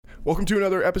Welcome to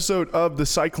another episode of the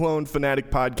Cyclone Fanatic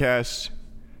Podcast.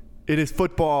 It is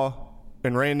football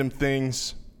and random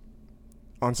things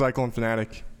on Cyclone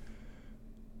Fanatic.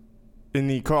 In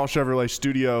the Carl Chevrolet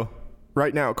studio,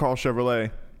 right now at Carl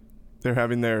Chevrolet, they're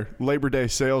having their Labor Day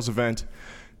sales event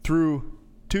through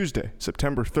Tuesday,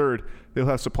 September 3rd. They'll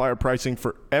have supplier pricing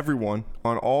for everyone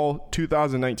on all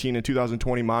 2019 and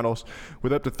 2020 models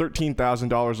with up to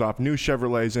 $13,000 off new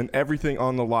Chevrolets, and everything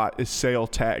on the lot is sale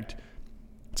tagged.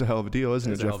 It's a hell of a deal,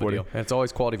 isn't it, Jeff Woody? And it's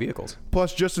always quality vehicles.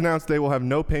 Plus, just announced they will have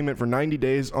no payment for 90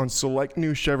 days on select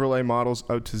new Chevrolet models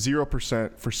out to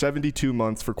 0% for 72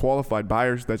 months for qualified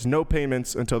buyers. That's no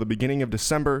payments until the beginning of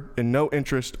December and no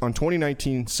interest on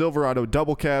 2019 Silverado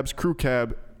double cabs, crew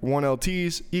cab,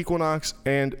 1LTs, Equinox,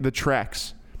 and the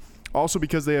Trax. Also,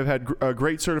 because they have had a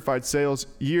great certified sales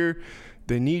year,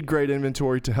 they need great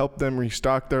inventory to help them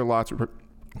restock their lots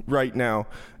right now,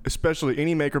 especially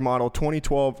any maker model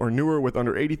 2012 or newer with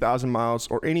under 80,000 miles,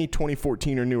 or any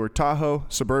 2014 or newer Tahoe,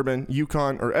 Suburban,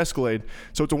 Yukon, or Escalade.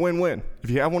 So it's a win-win. If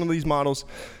you have one of these models,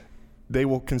 they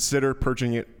will consider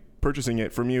purchasing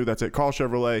it from you. That's at Carl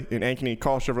Chevrolet in Ankeny,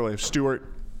 Carl Chevrolet of Stewart,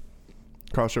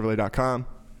 carlchevrolet.com,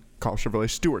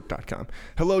 carlchevroletstewart.com.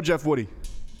 Hello, Jeff Woody.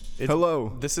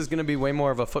 Hello. This is going to be way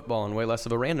more of a football and way less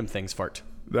of a random things fart.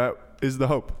 That is the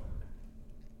hope.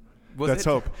 That's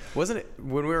hope. Wasn't it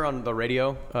when we were on the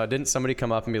radio? Didn't somebody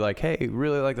come up and be like, "Hey,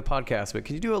 really like the podcast, but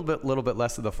can you do a little bit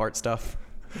less of the fart stuff?"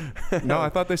 No, I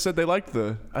thought they said they liked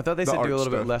the. I thought they said do a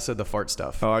little bit less of the fart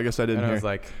stuff. Oh, I guess I didn't hear. I was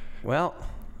like, well,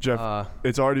 Jeff,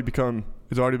 it's already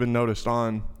been noticed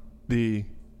on the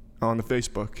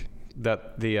Facebook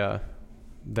that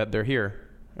they're here.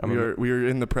 We are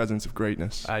in the presence of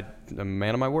greatness. I'm a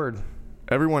man of my word.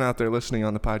 Everyone out there listening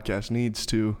on the podcast needs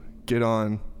to get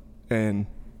on and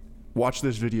watch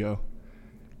this video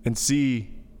and see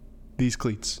these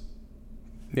cleats.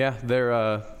 Yeah,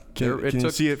 Can you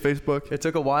see it, Facebook? It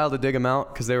took a while to dig them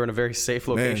out because they were in a very safe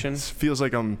location. Man, it feels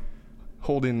like I'm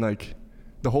holding like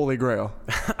the Holy Grail.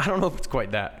 I don't know if it's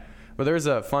quite that, but there's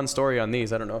a fun story on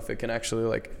these. I don't know if it can actually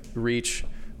like reach,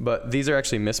 but these are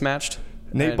actually mismatched.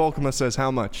 Nate Balkema says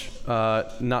how much?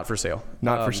 Not for sale.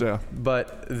 Not for sale.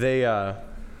 But they're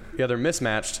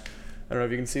mismatched. I don't know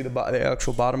if you can see the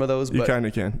actual bottom of those. But you kind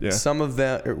of can, yeah.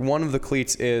 One of the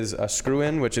cleats is a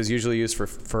screw-in, which is usually used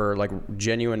for like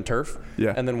genuine turf.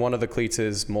 Yeah. And then one of the cleats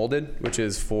is molded, which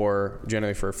is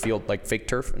generally for field, like fake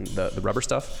turf and the rubber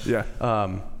stuff. Yeah.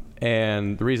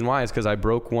 And the reason why is because I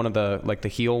broke one of the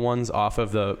heel ones off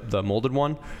of the molded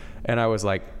one, and I was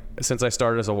like, since I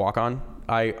started as a walk-on,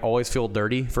 I always feel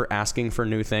dirty for asking for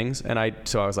new things, and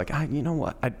so I was like, you know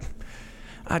what,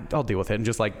 I'll deal with it, and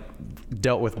just like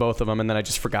dealt with both of them, and then I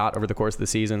just forgot over the course of the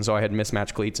season. So I had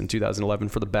mismatched cleats in 2011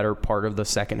 for the better part of the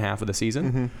second half of the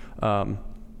season. Mm-hmm.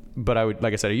 But I would,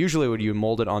 like I said, I usually would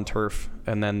mold it on turf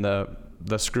and then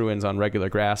the screw-ins on regular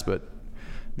grass, but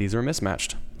these are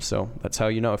mismatched. So that's how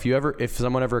you know. If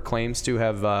someone ever claims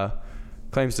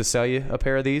to sell you a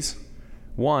pair of these,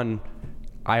 one,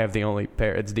 I have the only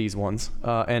pair. It's these ones.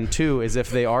 And two is if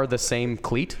they are the same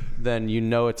cleat, then you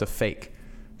know it's a fake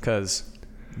because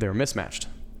they're mismatched.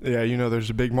 Yeah, there's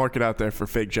a big market out there for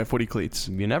fake Jeff Woody cleats.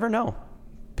 You never know.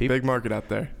 Big market out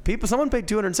there. Someone paid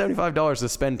 $275 to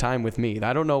spend time with me.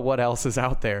 I don't know what else is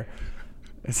out there.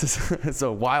 It's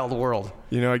a wild world.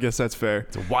 I guess that's fair.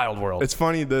 It's a wild world. It's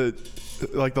funny the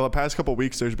past couple of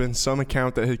weeks, there's been some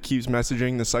account that keeps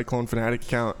messaging the Cyclone Fanatic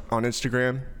account on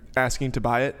Instagram asking to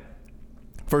buy it.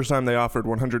 First time they offered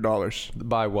 $100.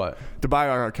 Buy what? To buy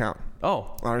our account.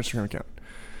 Oh. Our Instagram account.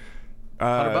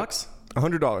 $100?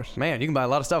 $100. Man, you can buy a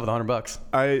lot of stuff with $100.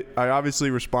 I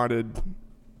obviously responded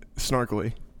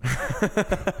snarkily.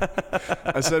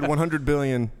 I said 100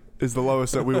 billion is the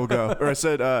lowest that we will go. Or I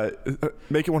said,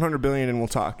 make it 100 billion and we'll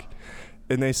talk.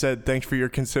 And they said, thanks for your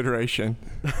consideration.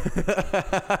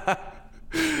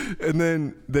 And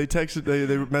then they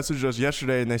messaged us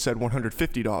yesterday and they said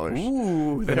 $150.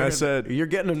 Ooh, and I said, you're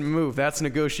getting them to move. That's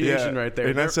negotiation right there.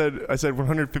 And I said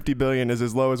 150 billion is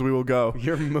as low as we will go.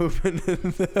 You're moving.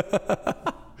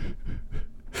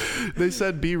 They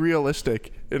said be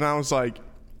realistic, and I was like,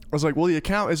 well, the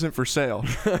account isn't for sale.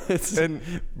 And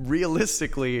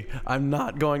realistically, I'm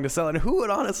not going to sell it. And who would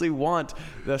honestly want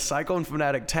the Cyclone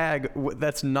Fanatic tag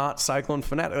that's not Cyclone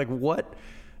Fanatic? Like, what?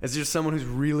 It's just someone who's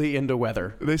really into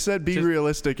weather. They said be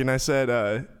realistic, and I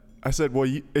said,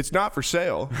 well, it's not for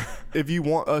sale. If you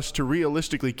want us to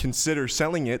realistically consider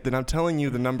selling it, then I'm telling you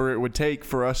the number it would take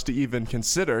for us to even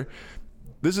consider.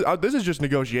 This is just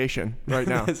negotiation right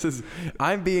now.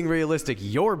 I'm being realistic.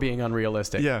 You're being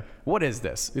unrealistic. Yeah. What is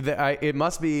this? It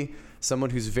must be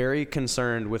someone who's very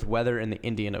concerned with weather in the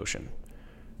Indian Ocean.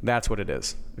 That's what it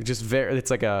is. It's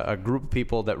like a group of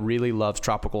people that really loves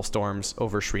tropical storms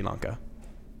over Sri Lanka.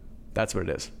 That's what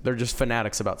it is. They're just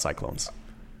fanatics about cyclones.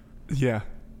 Yeah.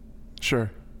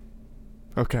 Sure.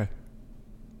 Okay.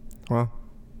 Well,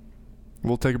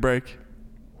 we'll take a break.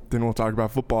 Then we'll talk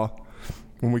about football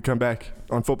when we come back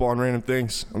on Football and Random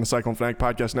Things on the Cyclone Fanatic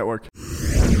Podcast Network.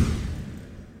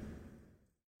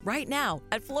 Right now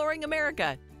at Flooring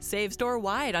America. Save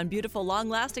store-wide on beautiful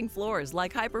long-lasting floors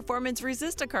like high-performance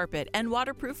Resista-Carpet and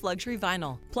waterproof luxury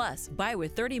vinyl. Plus, buy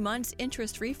with 30 months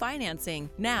interest-free financing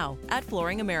now at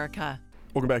Flooring America.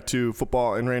 Welcome back to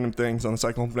Football and Random Things on the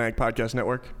Cyclone Fanatic Podcast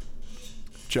Network.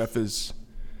 Jeff is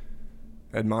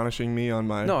admonishing me on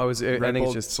my I think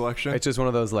it's just selection. It's just one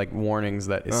of those like warnings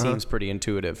that it seems pretty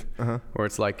intuitive, where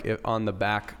it's like on the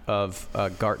back of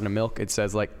a carton of milk it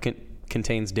says like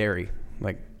contains dairy.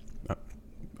 Like,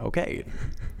 okay,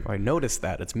 I noticed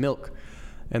that it's milk.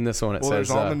 And this one it says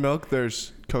there's almond milk,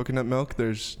 there's coconut milk,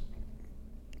 it's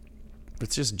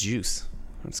just juice.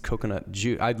 It's coconut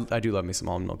juice. I do love me some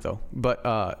almond milk though.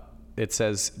 But it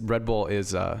says Red Bull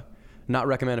is not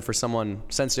recommended for someone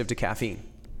sensitive to caffeine,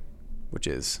 which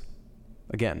is,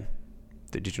 again,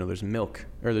 did you know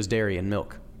there's dairy in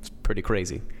milk? It's pretty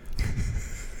crazy.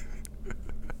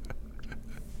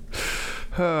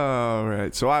 All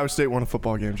right. So Iowa State won a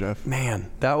football game, Jeff. Man,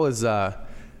 that was so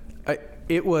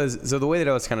the way that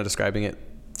I was kind of describing it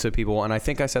to people, and I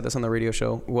think I said this on the radio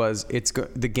show, was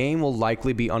the game will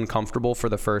likely be uncomfortable for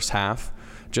the first half,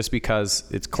 just because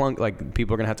it's like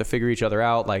people are gonna have to figure each other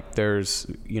out. Like there's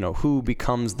who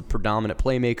becomes the predominant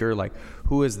playmaker, like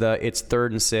who is it's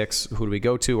 3rd and 6, who do we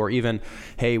go to, or even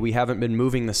hey, we haven't been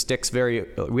moving the sticks we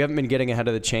haven't been getting ahead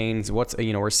of the chains. We're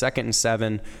 2nd and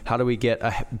 7. How do we get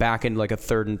back into like a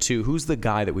 3rd and 2? Who's the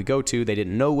guy that we go to? They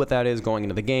didn't know what that is going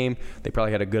into the game. They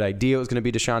probably had a good idea it was going to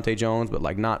be Deshaunte Jones, but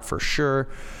like not for sure.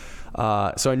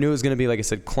 So I knew it was going to be, like I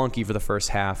said, clunky for the first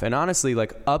half. And honestly,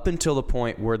 like up until the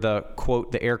point where the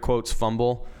air quotes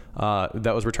fumble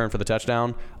that was returned for the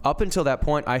touchdown, up until that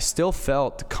point, I still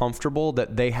felt comfortable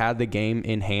that they had the game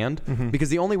in hand, because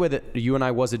the only way that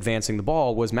UNI was advancing the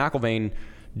ball was McElvain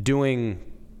doing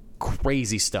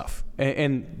crazy stuff.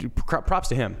 And props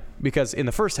to him, because in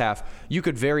the first half, you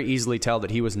could very easily tell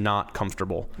that he was not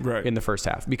comfortable in the first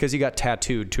half, because he got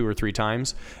tattooed 2 or 3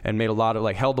 times and made a lot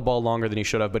of held the ball longer than he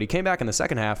should have. But he came back in the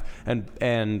second half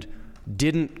and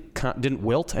didn't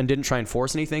wilt and didn't try and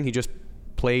force anything. He just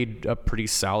played a pretty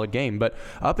solid game. But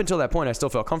up until that point, I still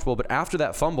felt comfortable. But after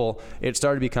that fumble, it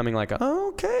started becoming like,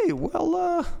 okay,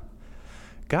 well,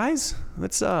 guys,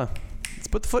 let's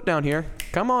put the foot down here.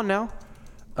 Come on now.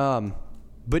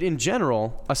 But in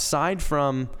general, aside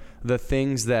from the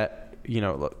things that,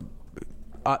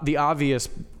 the obvious,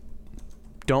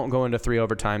 don't go into 3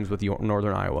 overtimes with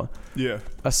Northern Iowa. Yeah.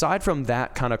 Aside from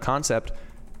that kind of concept,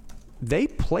 they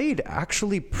played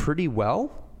actually pretty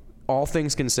well, all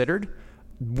things considered.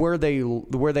 Where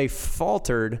they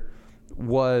faltered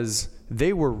was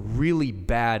they were really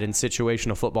bad in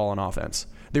situational football on offense.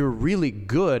 They were really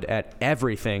good at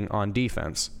everything on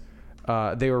defense.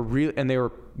 They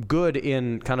were good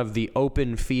in kind of the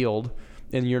open field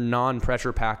in your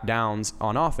non-pressure packed downs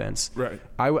on offense. Right.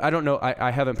 I don't know. I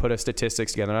haven't put a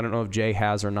statistics together. I don't know if Jay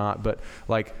has or not, but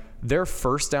like their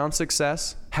first down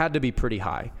success had to be pretty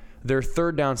high. Their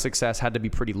third down success had to be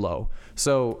pretty low.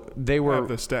 So they were. I have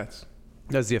the stats.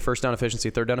 That's the first down efficiency,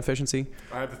 third down efficiency?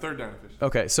 I have the third down efficiency.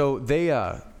 Okay. So they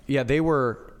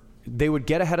would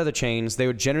get ahead of the chains. They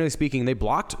would, generally speaking, they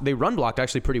run blocked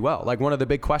actually pretty well. Like one of the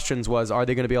big questions was, are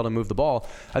they going to be able to move the ball?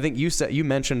 I think you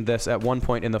mentioned this at one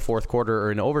point in the fourth quarter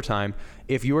or in overtime.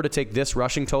 If you were to take this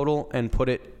rushing total and put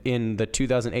it in the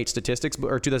 2008 statistics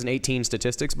or 2018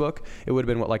 statistics book, it would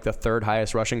have been the third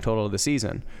highest rushing total of the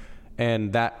season.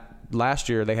 And that last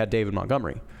year they had David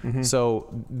Montgomery. Mm-hmm.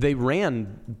 So they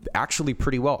ran actually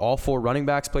pretty well. All 4 running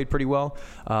backs played pretty well.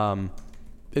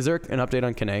 Is there an update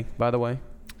on Kene, by the way?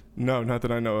 No, not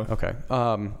that I know of. Okay.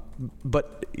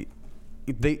 But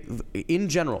they, in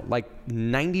general,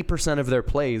 90% of their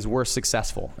plays were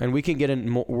successful. And we can get in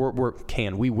more,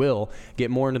 we will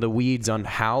get more into the weeds on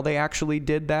how they actually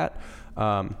did that.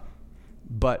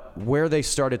 But where they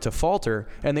started to falter,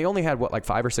 and they only had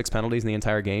 5 or 6 penalties in the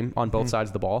entire game on both sides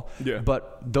of the ball. Yeah.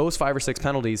 But those 5 or 6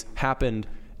 penalties happened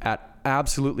at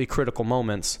absolutely critical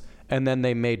moments. And then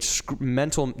they made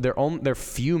their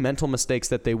few mental mistakes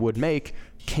that they would make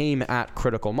came at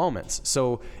critical moments.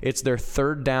 So it's their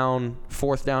third down,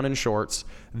 fourth down in shorts,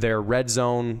 their red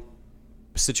zone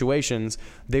situations.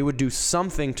 They would do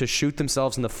something to shoot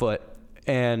themselves in the foot.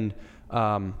 And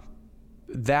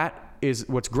that is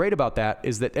what's great about that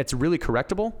is that it's really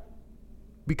correctable,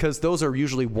 because those are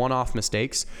usually one-off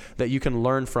mistakes that you can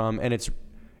learn from, and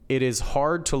it is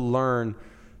hard to learn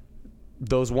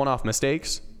those one-off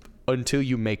mistakes until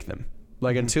you make them.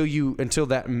 Like until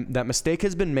that mistake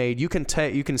has been made, you can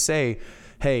say,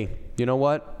 hey, you know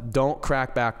what? Don't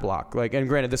crack back block. Like, and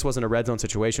granted, this wasn't a red zone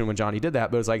situation when Johnny did that,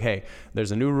 but it was like, hey,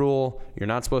 there's a new rule. You're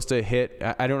not supposed to hit.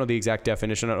 I don't know the exact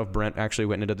definition. I don't know if Brent actually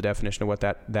went into the definition of what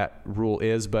that rule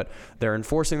is, but they're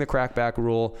enforcing the crackback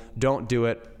rule. Don't do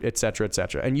it, et cetera, et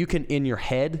cetera. And you can, in your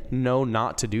head, know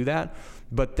not to do that,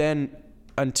 but then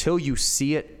until you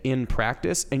see it in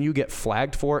practice and you get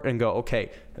flagged for it and go,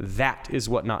 okay, that is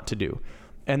what not to do.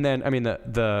 And then, I mean,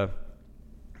 the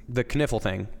Kniffel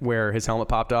thing where his helmet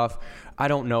popped off, I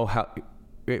don't know how.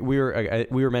 We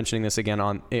were mentioning this again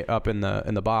up in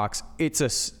the box. It's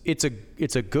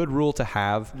a good rule to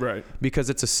have, right? Because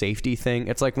it's a safety thing.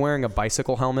 It's like wearing a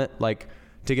bicycle helmet, like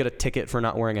to get a ticket for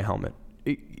not wearing a helmet.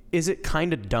 Is it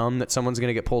kind of dumb that someone's going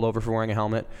to get pulled over for wearing a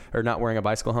helmet or not wearing a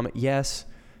bicycle helmet? Yes.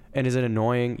 And is it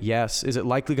annoying? Yes. Is it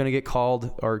likely going to get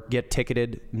called or get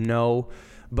ticketed? No.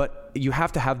 But you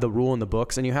have to have the rule in the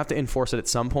books, and you have to enforce it at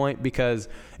some point, because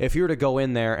if you were to go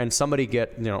in there and somebody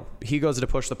he goes to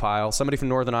push the pile, somebody from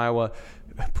Northern Iowa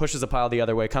pushes the pile the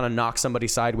other way, kind of knocks somebody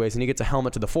sideways, and he gets a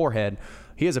helmet to the forehead,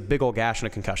 he has a big old gash and a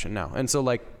concussion now. And so,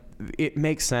 like, it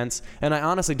makes sense. And I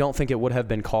honestly don't think it would have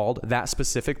been called. That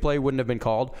specific play wouldn't have been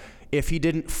called if he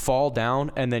didn't fall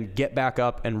down and then get back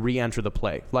up and re-enter the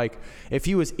play. Like, if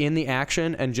he was in the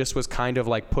action and just was kind of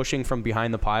like pushing from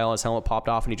behind the pile, his helmet popped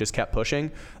off and he just kept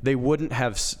pushing, they wouldn't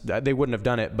have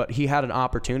done it. But he had an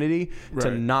opportunity to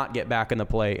not get back in the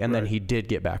play, and then he did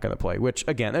get back in the play, which,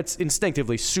 again, that's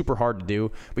instinctively super hard to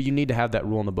do, but you need to have that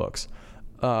rule in the books.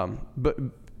 But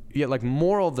yeah, like,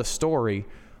 moral of the story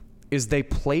is they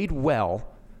played well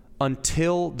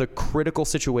until the critical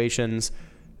situations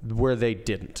where they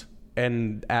didn't.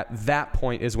 And at that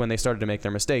point is when they started to make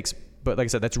their mistakes. But like I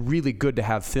said, that's really good to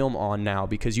have film on now,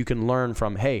 because you can learn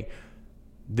from, hey,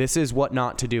 this is what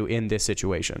not to do in this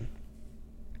situation.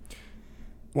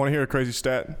 Want to hear a crazy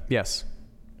stat? Yes.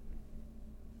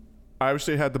 Iowa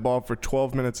State had the ball for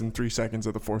 12 minutes and 3 seconds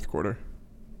of the fourth quarter.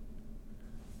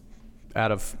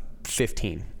 Out of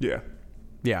 15. Yeah.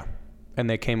 Yeah. And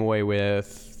they came away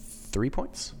with 3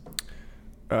 points?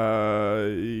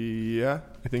 Yeah,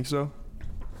 I think so.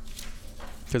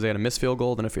 Because they had a missed field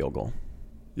goal and a field goal.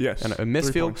 Yes. And a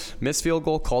missed field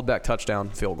goal, called back touchdown,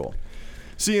 field goal.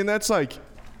 See, and that's like,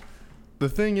 the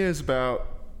thing is about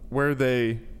where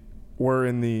they were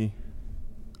in the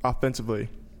offensively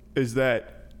is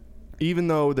that even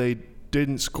though they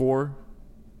didn't score,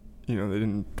 they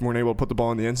weren't able to put the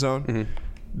ball in the end zone,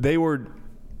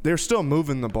 they're still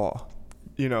moving the ball,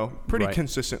 pretty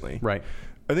consistently. Right.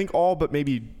 I think all but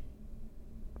maybe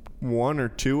 1 or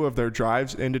 2 of their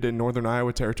drives ended in Northern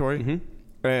Iowa territory.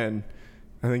 Mm-hmm. And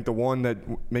I think one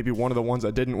of the ones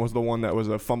that didn't was the one that was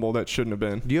a fumble that shouldn't have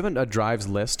been. Do you have a drives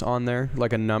list on there?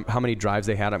 Like how many drives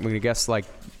they had? I'm going to guess like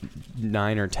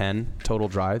 9 or 10 total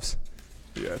drives.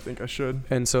 Yeah, I think I should.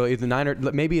 And so either 9 or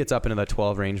maybe it's up into the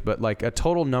 12 range, but like a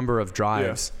total number of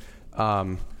drives.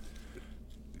 Yeah.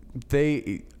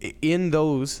 They, in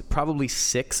those, probably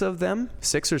 6 or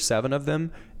 7 of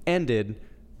them ended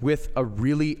with a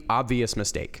really obvious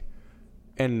mistake.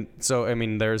 And so, I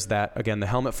mean, there's that, again, the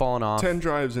helmet falling off. 10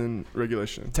 drives in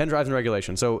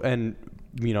regulation. So, and,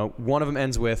 one of them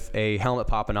ends with a helmet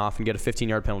popping off and get a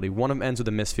 15-yard penalty. One of them ends with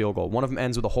a missed field goal. One of them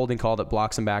ends with a holding call that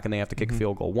blocks them back and they have to kick a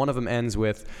field goal. One of them ends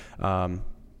with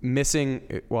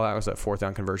missing, well, that was a 4th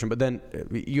down conversion. But then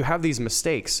you have these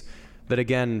mistakes that,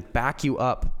 again, back you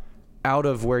up out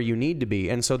of where you need to be.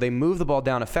 And so they move the ball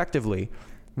down effectively,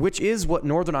 which is what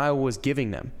Northern Iowa was giving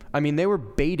them. I mean, they were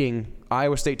baiting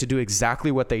Iowa State to do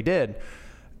exactly what they did.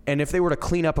 And if they were to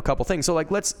clean up a couple things, so like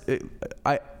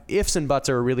ifs and buts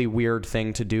are a really weird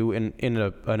thing to do in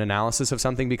an analysis of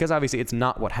something, because obviously it's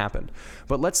not what happened.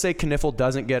 But let's say Kniffel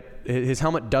his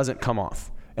helmet doesn't come off.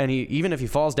 And even if he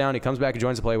falls down, he comes back and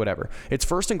joins the play, whatever. It's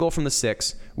 1st and goal from the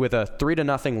 6 with a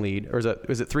 3-0 lead, or is it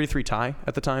 3-3 tie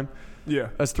at the time? Yeah.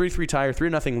 A 3-3 tie or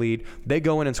 3-0 lead. They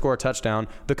go in and score a touchdown.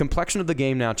 The complexion of the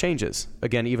game now changes,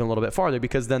 again, even a little bit farther,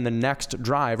 because then the next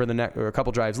drive or a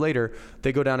couple drives later,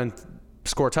 they go down and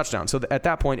score a touchdown. So at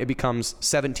that point, it becomes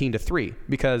 17-3,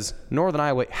 because Northern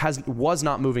Iowa was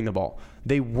not moving the ball.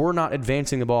 They were not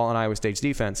advancing the ball on Iowa State's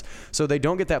defense. So they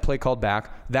don't get that play called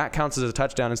back. That counts as a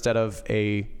touchdown instead of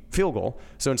a field goal.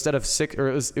 So instead of 6, or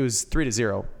it was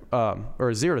 3-0,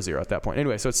 or 0-0 at that point.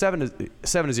 Anyway, so it's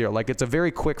 7-0. Like, it's a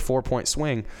very quick 4-point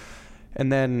swing.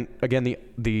 And then again,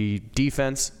 the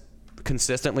defense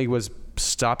consistently was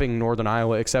stopping Northern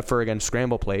Iowa, except for, again,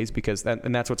 scramble plays, because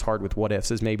and that's what's hard with what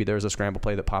ifs, is maybe there's a scramble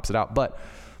play that pops it out. But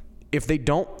if they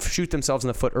don't shoot themselves in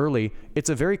the foot early, it's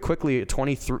a very quickly a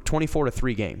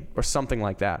 24-3 game or something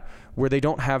like that, where they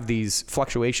don't have these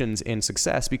fluctuations in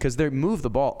success because they move the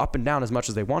ball up and down as much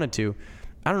as they wanted to.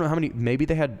 I don't know how many. Maybe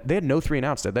they had no 3 and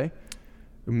outs, did they?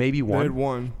 Maybe one. They had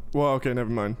one. Well, okay, never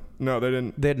mind. No, they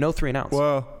didn't. They had no 3 and outs.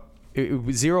 Well, it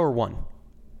was 0 or 1.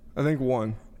 I think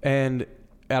 1. And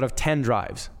out of 10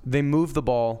 drives, they moved the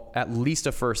ball at least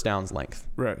a first down's length.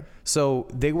 Right. So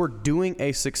they were doing it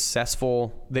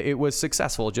was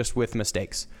successful just with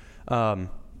mistakes. And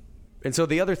so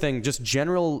the other thing, just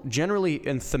generally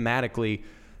and thematically,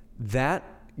 that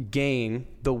game,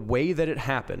 the way that it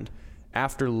happened,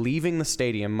 after leaving the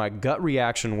stadium, my gut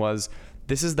reaction was,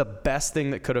 this is the best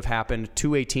thing that could have happened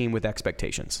to a team with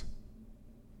expectations.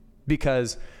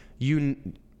 Because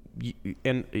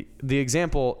and the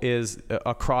example is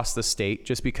across the state,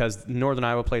 just because Northern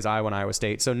Iowa plays Iowa and Iowa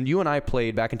State. So you and I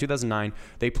played back in 2009.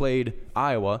 They played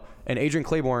Iowa, and Adrian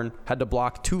Claiborne had to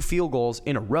block 2 field goals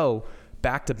in a row,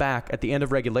 back to back, at the end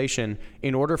of regulation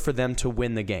in order for them to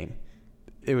win the game.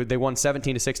 They won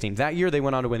 17-16. That year, they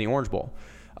went on to win the Orange Bowl.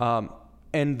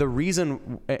 And the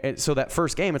reason, so that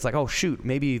first game, it's like, oh shoot,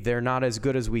 maybe they're not as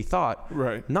good as we thought.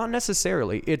 Right. Not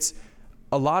necessarily. It's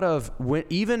a lot of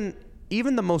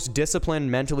even the most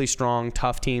disciplined, mentally strong,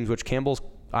 tough teams, which Campbell's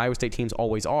Iowa State teams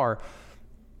always are,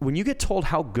 when you get told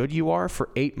how good you are for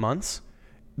 8 months,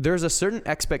 there's a certain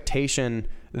expectation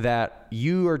that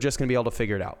you are just going to be able to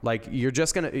figure it out. Like, you're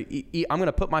just going to, I'm going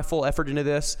to put my full effort into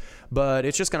this, but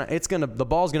the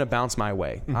ball's going to bounce my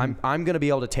way. Mm-hmm. I'm going to be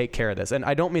able to take care of this. And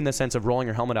I don't mean the sense of rolling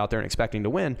your helmet out there and expecting to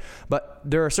win, but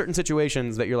there are certain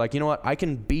situations that you're like, you know what, I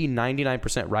can be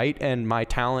 99% right, and my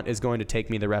talent is going to take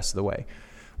me the rest of the way.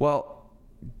 Well,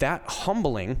 that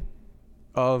humbling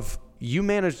of you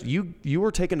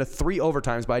were taken to 3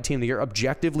 overtimes by a team that you're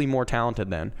objectively more talented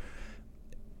than,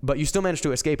 but you still managed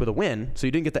to escape with a win. So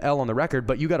you didn't get the L on the record,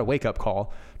 but you got a wake-up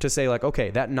call to say, like,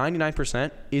 okay, that 99%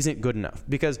 isn't good enough.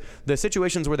 Because the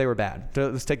situations where they were bad,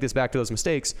 let's take this back to those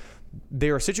mistakes,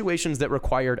 there are situations that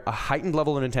required a heightened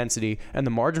level of intensity, and the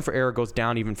margin for error goes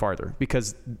down even farther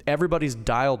because everybody's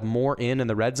dialed more in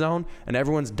the red zone, and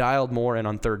everyone's dialed more in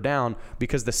on third down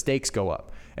because the stakes go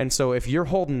up. And so if you're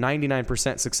holding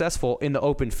 99% successful in the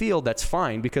open field, that's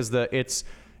fine, because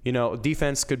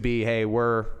defense could be, hey,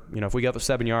 if we got the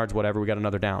 7 yards, whatever, we got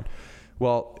another down.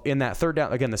 Well, in that third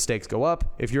down, again, the stakes go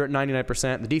up. If you're at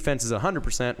 99%, the defense is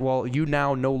 100%, well, you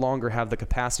now no longer have the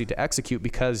capacity to execute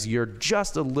because you're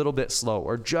just a little bit slow,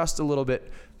 or just a little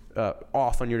bit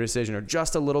off on your decision, or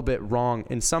just a little bit wrong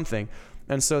in something.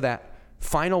 And so that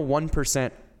final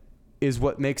 1% is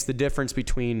what makes the difference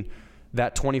between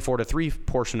that 24-3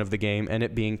 portion of the game and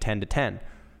it being 10-10.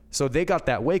 So they got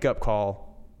that wake-up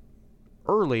call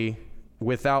early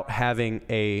without having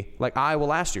like Iowa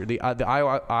last year, the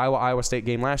Iowa State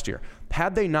game last year.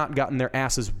 Had they not gotten their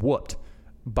asses whooped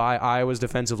by Iowa's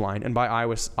defensive line and by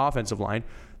Iowa's offensive line,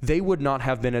 they would not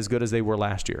have been as good as they were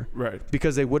last year. Right.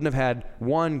 Because they wouldn't have had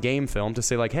one game film to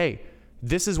say, like, hey,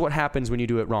 this is what happens when you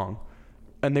do it wrong.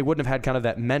 And they wouldn't have had kind of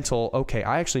that mental, okay,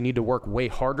 I actually need to work way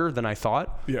harder than I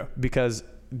thought. Yeah. Because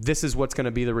this is what's going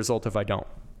to be the result if I don't.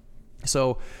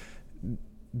 So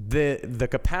the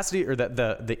capacity, or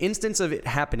the instance of it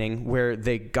happening where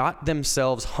they got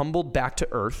themselves humbled back to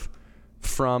earth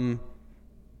from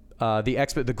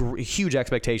the huge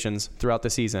expectations throughout the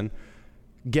season,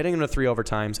 getting them to 3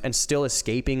 overtimes and still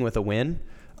escaping with a win,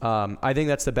 I think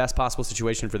that's the best possible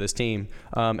situation for this team.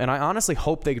 And I honestly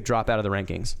hope they drop out of the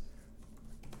rankings,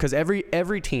 because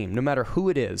every team, no matter who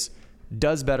it is,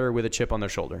 does better with a chip on their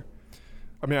shoulder.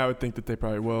 I mean, I would think that they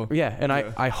probably will. Yeah, and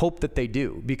yeah. I hope that they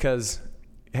do, because,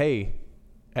 hey,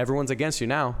 everyone's against you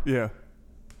now. Yeah.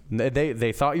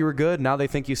 They thought you were good. Now they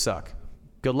think you suck.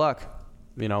 Good luck.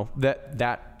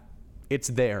 That it's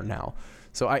there now.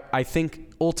 So I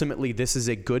think ultimately this is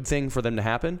a good thing for them to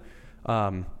happen.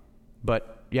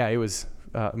 But yeah, it was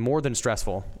more than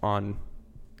stressful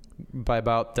by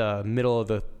about the middle of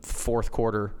the fourth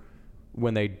quarter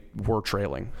when they were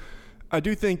trailing. I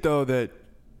do think, though, that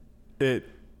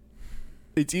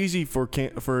it's easy for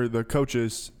the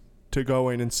coaches to go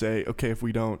in and say, okay, if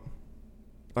we don't,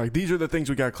 like, these are the things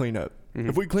we got to clean up. Mm-hmm.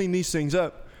 If we clean these things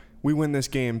up, we win this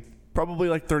game probably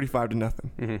like 35-0.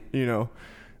 Mm-hmm.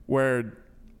 Where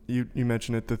you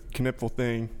mentioned it, the Knipfel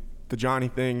thing, the Johnny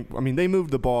thing. I mean, they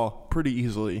moved the ball pretty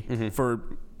easily mm-hmm. for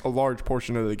a large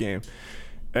portion of the game.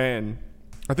 And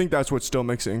I think that's what still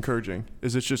makes it encouraging,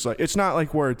 is it's just like, it's not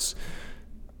like where it's,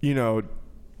 we're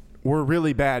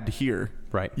really bad here.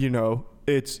 Right.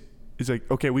 It's he's like,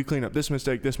 okay, we clean up this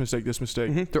mistake, this mistake, this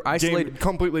mistake. Mm-hmm. They're isolated.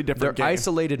 Completely different They're game.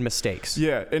 isolated mistakes.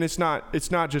 Yeah, and it's not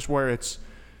just where it's,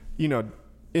 you know,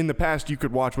 in the past you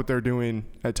could watch what they're doing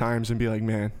at times and be like,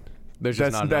 man, There's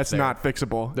just that's not not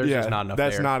fixable. There's just not enough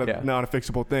That's there. not a Yeah. not a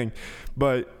fixable thing.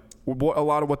 But a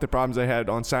lot of what the problems they had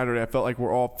on Saturday, I felt like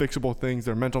were all fixable things.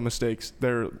 They're mental mistakes.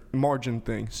 They're margin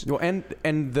things. Well,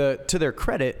 and to their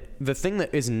credit, the thing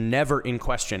that is never in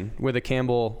question with a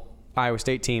Campbell Iowa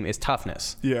State team is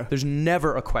toughness. Yeah. There's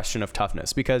never a question of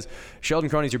toughness because Sheldon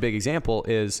Croney's your big example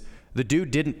is the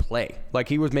dude didn't play. Like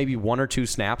he was maybe 1 or 2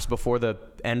 snaps before the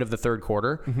end of the third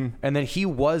quarter. Mm-hmm. And then he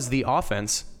was the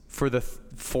offense for the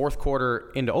fourth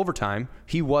quarter into overtime.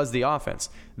 He was the offense.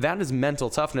 That is mental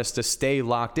toughness to stay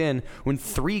locked in when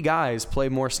 3 guys play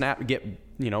more snap, get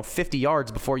 50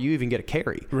 yards before you even get a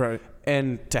carry. Right.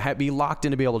 And to be locked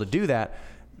in to be able to do that,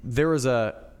 there was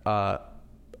the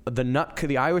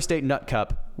Iowa State Nut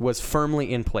Cup was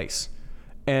firmly in place.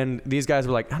 And these guys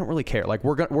were like, I don't really care. Like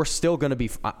we're still going to be,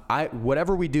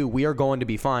 whatever we do, we are going to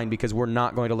be fine because we're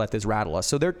not going to let this rattle us.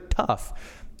 So they're tough.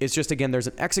 It's just, again, there's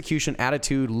an execution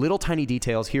attitude, little tiny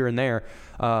details here and there.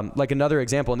 Like another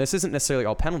example, and this isn't necessarily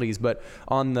all penalties, but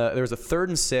there was a 3rd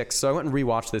and 6. So I went and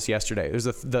rewatched this yesterday. There's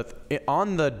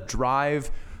on the drive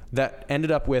that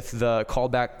ended up with the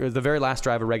callback, or the very last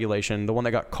drive of regulation, the one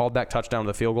that got called back touchdown to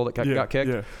the field goal that got kicked.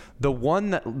 Yeah.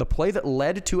 The play that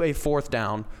led to a 4th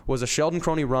down was a Sheldon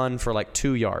Croney run for like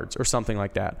 2 yards or something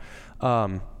like that.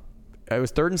 It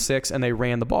was 3rd and 6, and they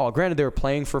ran the ball. Granted, they were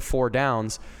playing for 4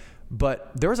 downs,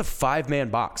 but there was a 5-man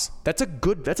box. That's a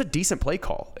decent play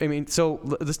call. I mean, so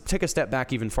let's take a step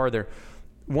back even farther.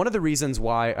 One of the reasons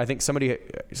why I think somebody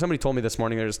told me this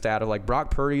morning, there's a stat of like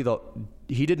Brock Purdy,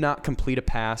 he did not complete a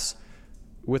pass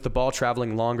with the ball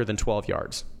traveling longer than 12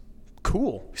 yards.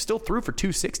 Cool. He still threw for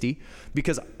 260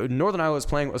 because Northern Iowa was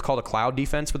playing what was called a cloud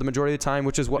defense for the majority of the time,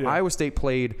 which is what Iowa State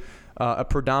played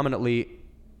predominantly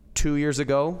 2 years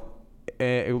ago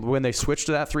when they switched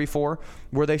to that 3-4,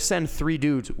 where they send 3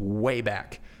 dudes way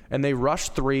back. And they rush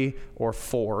 3 or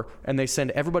 4, and they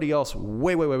send everybody else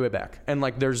way, way, way, way back. And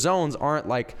like their zones aren't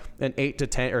like an 8 to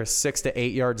 10 or a 6 to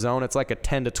 8 yard zone. It's like a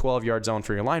 10 to 12 yard zone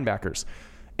for your linebackers.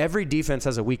 Every defense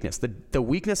has a weakness. The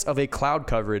weakness of a cloud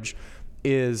coverage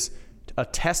is a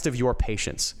test of your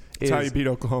patience. It's how you beat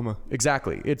Oklahoma.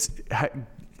 Exactly.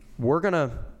 We're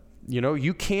gonna,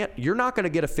 you're not gonna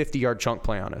get a 50-yard chunk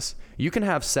play on us. You can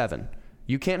have 7.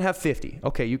 You can't have 50.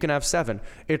 Okay, you can have 7.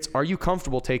 Are you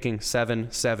comfortable taking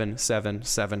 7, 7, 7,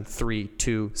 7, 3,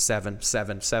 2, 7,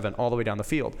 7, 7 all the way down the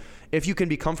field? If you can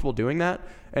be comfortable doing that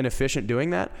and efficient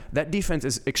doing that, that defense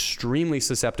is extremely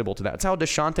susceptible to that. It's how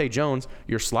Deshaunte Jones,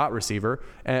 your slot receiver,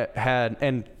 had,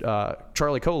 and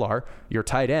Charlie Kolar, your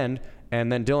tight end,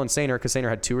 and then Dylan Sainer, because Sainer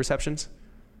had 2 receptions.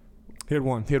 He had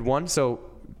 1. He had 1. So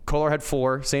Kolar had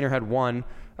 4. Sainer had 1.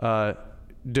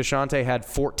 Deshaunte had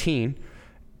 14.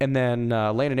 And then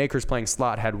Landon Akers playing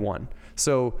slot had 1.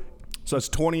 So that's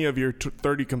 20 of your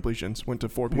 30 completions went to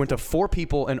 4 people. Went to 4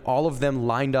 people, and all of them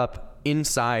lined up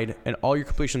inside, and all your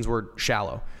completions were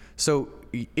shallow. So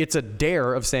it's a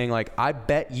dare of saying, like, I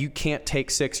bet you can't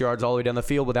take 6 yards all the way down the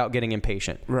field without getting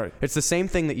impatient. Right. It's the same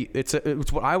thing that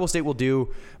it's what Iowa State will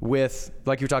do with,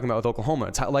 like you're talking about with Oklahoma.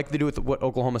 It's like they do with what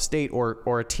Oklahoma State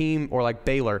or a team or like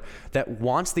Baylor that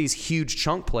wants these huge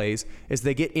chunk plays is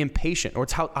they get impatient. Or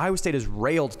it's how Iowa State has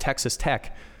railed Texas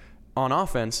Tech on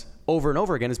offense over and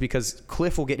over again is because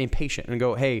Cliff will get impatient and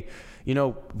go, hey,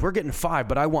 we're getting 5,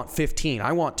 but I want 15.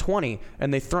 I want 20.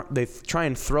 And they try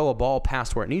and throw a ball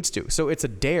past where it needs to. So it's a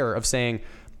dare of saying,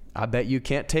 I bet you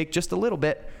can't take just a little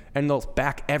bit, and they'll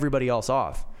back everybody else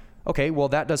off. Okay, well,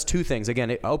 that does 2 things. Again,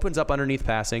 it opens up underneath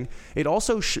passing. It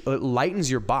also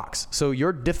lightens your box. So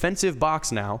your defensive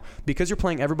box now, because you're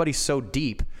playing everybody so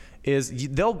deep,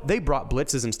 they brought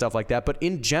blitzes and stuff like that, but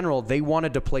in general, they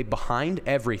wanted to play behind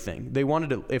everything. They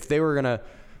wanted to,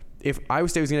 if Iowa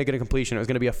State was going to get a completion, it was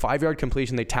going to be a 5-yard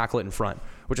completion, they tackle it in front,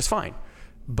 which is fine.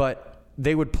 But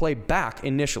they would play back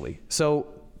initially. So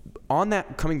on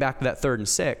that, coming back to that 3rd and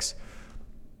 6,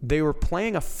 they were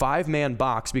playing a 5-man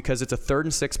box because it's a 3rd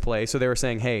and 6 play. So they were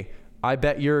saying, hey, I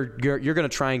bet you're going to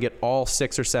try and get all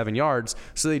 6 or 7 yards.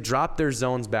 So they dropped their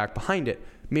zones back behind it,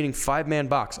 meaning 5-man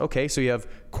box. Okay, so you have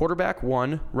quarterback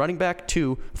 1, running back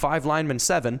 2, 5 linemen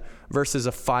 7 versus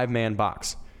a 5-man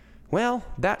box. Well,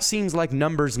 that seems like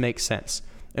numbers make sense.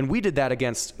 And we did that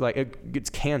against, it's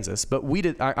Kansas, but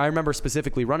I remember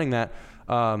specifically running that.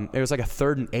 It was like a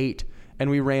 3rd and 8, and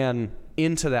we ran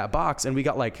into that box, and we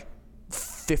got like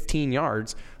 15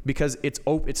 yards because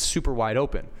it's super wide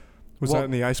open. Was that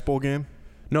in the Ice Bowl game?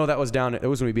 No, that was down. It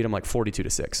was when we beat them like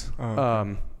 42-6. Oh,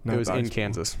 okay. It was in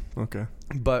Kansas. Okay.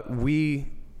 But we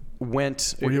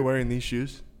went. Were you wearing these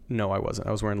shoes? No, I wasn't.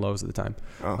 I was wearing Lows at the time.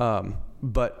 Oh.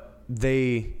 But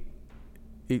in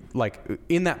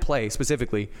that play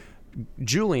specifically,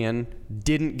 Julian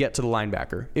didn't get to the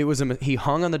linebacker. He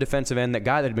hung on the defensive end, that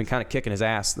guy that had been kind of kicking his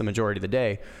ass the majority of the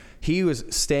day. He was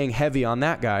staying heavy on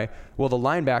that guy. Well, the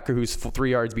linebacker who's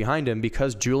 3 yards behind him,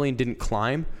 because Julian didn't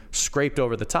climb, scraped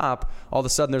over the top. All of a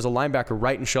sudden, there's a linebacker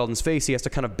right in Sheldon's face. He has to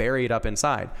kind of bury it up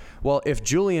inside. Well, if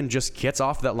Julian just gets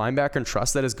off that linebacker and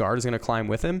trusts that his guard is going to climb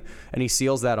with him, and he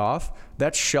seals that off,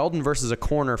 that's Sheldon versus a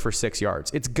corner for 6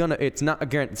 yards. It's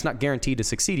not guaranteed to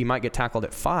succeed. He might get tackled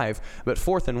at 5, but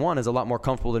 4th and 1 is a lot more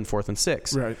comfortable than 4th and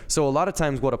 6. Right. So a lot of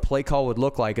times, what a play call would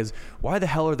look like is, why the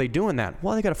hell are they doing that?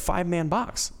 Well, they got a 5-man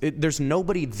box. There's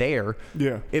nobody there.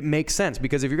 Yeah. It makes sense,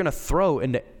 because if you're going to throw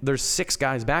and there's 6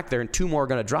 guys back there and 2 more are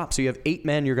going to drop, so you have 8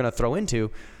 men you're going to throw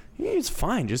into, it's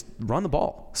fine. Just run the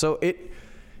ball. So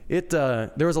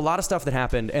there was a lot of stuff that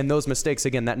happened, and those mistakes,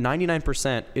 again, that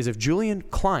 99% is if Julian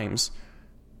climbs,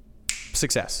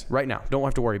 success right now. Don't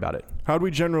have to worry about it. How do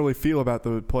we generally feel about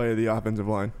the play of the offensive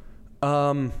line?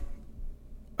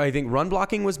 I think run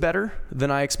blocking was better than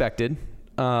I expected,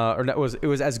 it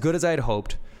was as good as I had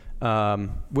hoped,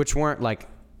 which weren't like,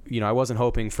 I wasn't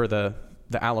hoping for the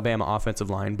Alabama offensive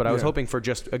line, but I was hoping for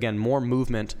just, again, more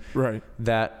movement. Right.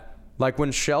 That, like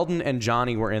when Sheldon and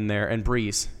Johnny were in there and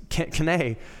Brees,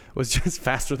 Kene was just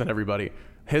faster than everybody.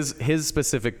 His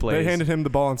specific plays. They handed him the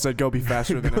ball and said, "Go be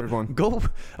faster than everyone." Go.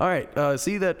 All right.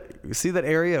 See that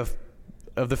area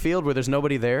of the field where there's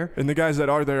nobody there, and the guys that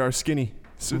are there are skinny.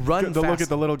 So run fast. Look at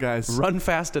the little guys. Run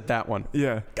fast at that one.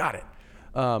 Yeah. Got it.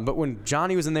 But when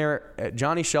Johnny was in there,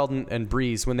 Johnny, Sheldon, and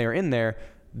Brees, when they were in there,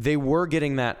 they were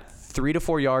getting that 3 to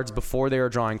 4 yards before they were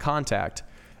drawing contact.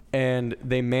 And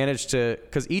they managed to,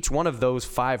 because each one of those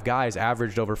 5 guys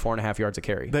averaged over 4.5 yards a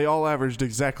carry. They all averaged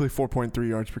exactly 4.3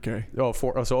 yards per carry.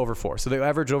 So over 4. So they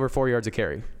averaged over 4 yards a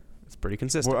carry. It's pretty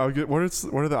consistent. What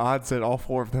are the odds that all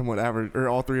 4 of them would average, or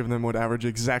all 3 of them would average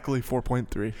exactly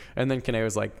 4.3? And then Kene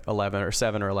was like 11 or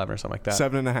 7 or 11 or something like that.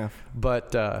 7.5.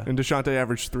 But and Deshaunte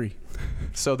averaged 3.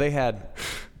 So they had,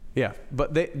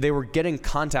 but they were getting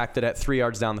contacted at 3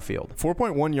 yards down the field.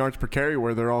 4.1 yards per carry,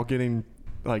 where they're all getting.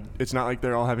 Like, it's not like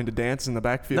they're all having to dance in the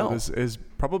backfield. No. is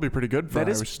probably pretty good for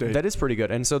Iowa State. That is pretty good.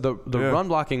 And so the run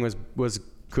blocking was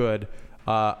good.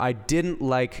 I didn't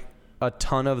like a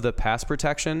ton of the pass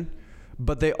protection,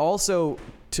 but they also,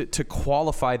 to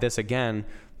qualify this again,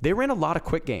 they ran a lot of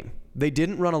quick game. They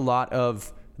didn't run a lot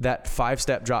of that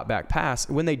 5-step drop back pass.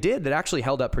 When they did, it actually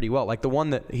held up pretty well. Like the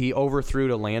one that he overthrew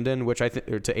to Landon, or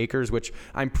to Akers, which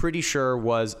I'm pretty sure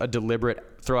was a deliberate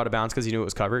throw out of bounds because he knew it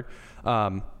was covered.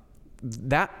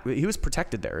 That he was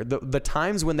protected there. The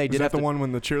times when they did that the one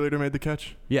when the cheerleader made the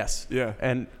catch? Yes. Yeah.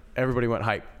 And everybody went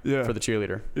hype for the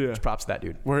cheerleader. Yeah. Which props to that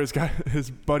dude. Where his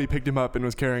buddy picked him up and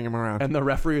was carrying him around. And the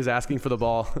referee was asking for the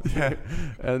ball. Yeah.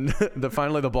 And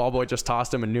finally the ball boy just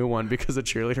tossed him a new one because the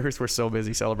cheerleaders were so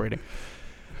busy celebrating.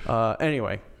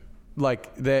 Anyway,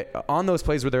 like on those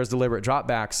plays where there's deliberate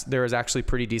dropbacks, there is actually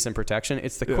pretty decent protection.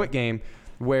 It's the quick game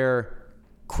where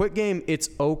it's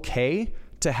okay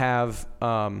to have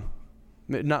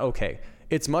not okay.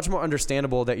 It's much more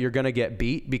understandable that you're going to get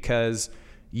beat because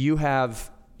your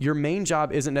main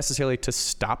job isn't necessarily to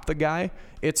stop the guy.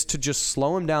 It's to just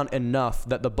slow him down enough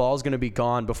that the ball's going to be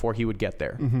gone before he would get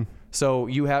there. Mm-hmm. So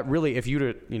you have really, if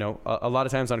you a lot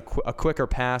of times on a quicker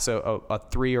pass, a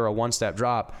 3 or a 1-step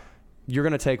drop, you're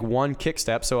going to take one kick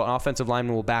step. So an offensive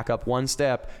lineman will back up 1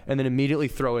 step and then immediately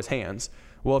throw his hands.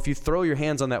 Well, if you throw your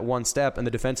hands on that 1 step and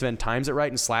the defensive end times it right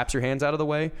and slaps your hands out of the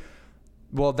way,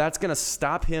 well, that's going to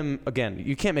stop him. Again,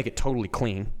 you can't make it totally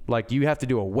clean. Like, you have to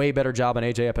do a way better job on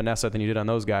A.J. Epinesa than you did on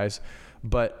those guys.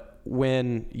 But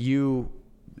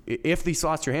if he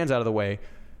slots your hands out of the way,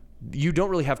 you don't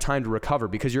really have time to recover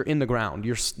because you're in the ground.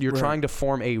 You're trying to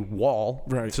form a wall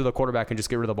so the quarterback can just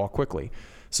get rid of the ball quickly.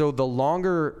 So the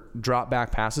longer drop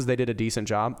back passes, they did a decent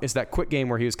job. It's that quick game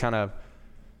where he was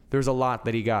there's a lot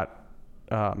that he got.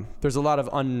 There's a lot of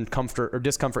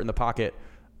discomfort in the pocket.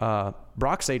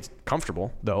 Brock stayed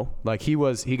comfortable though. Like he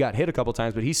got hit a couple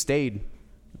times, but he stayed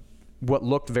what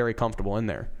looked very comfortable in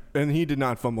there. And he did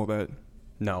not fumble that.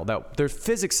 No, their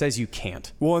physics says you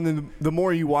can't. Well, and then the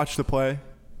more you watch the play,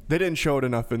 they didn't show it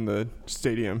enough in the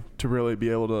stadium to really be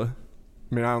able to.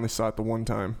 I mean, I only saw it the one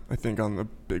time, I think, on the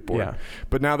big board. Yeah.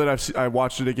 But now that I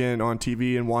watched it again on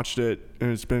TV and watched it,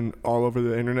 and it's been all over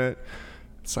the internet,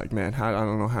 it's like, man, I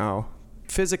don't know how.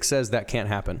 Physics says that can't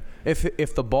happen.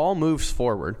 If the ball moves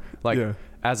forward,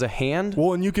 as a hand.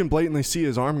 Well, and you can blatantly see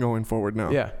his arm going forward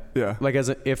now. Yeah. Yeah. Like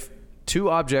if 2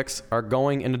 objects are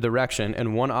going in a direction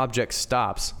and one object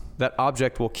stops, that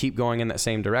object will keep going in that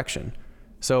same direction.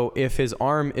 So if his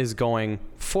arm is going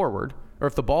forward, or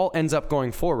if the ball ends up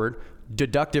going forward,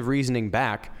 deductive reasoning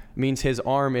back means his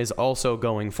arm is also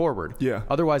going forward. Yeah.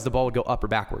 Otherwise, the ball would go up or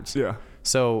backwards. Yeah.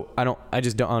 So I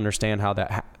just don't understand how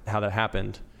that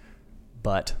happened,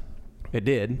 but it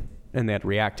did, and they had to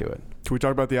react to it. Can we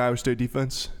talk about the Iowa State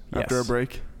defense after a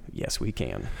break? Yes, we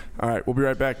can. All right, we'll be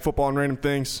right back. Football and Random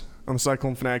Things on the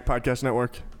Cyclone Fanatic Podcast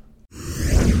Network.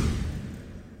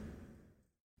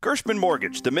 Gershman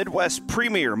Mortgage, the Midwest's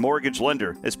premier mortgage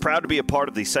lender, is proud to be a part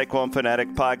of the Cyclone Fanatic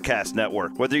Podcast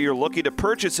Network. Whether you're looking to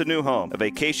purchase a new home, a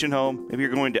vacation home, if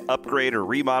you're going to upgrade or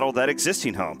remodel that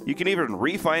existing home, you can even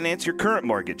refinance your current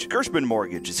mortgage. Gershman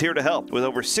Mortgage is here to help. With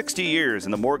over 60 years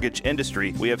in the mortgage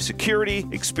industry, we have security,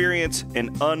 experience,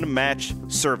 and unmatched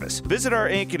service. Visit our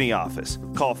Ankeny office.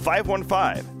 Call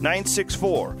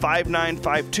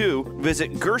 515-964-5952.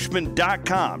 Visit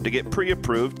Gershman.com to get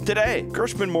pre-approved today.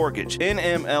 Gershman Mortgage,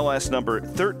 NMLS number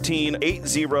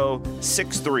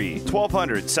 138063,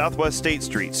 1200 Southwest State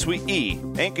Street, Suite E,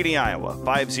 Ankeny, Iowa,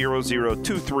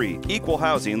 50023, Equal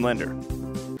Housing Lender.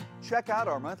 Check out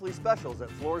our monthly specials at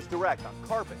Floors Direct on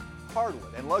carpet,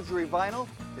 hardwood, and luxury vinyl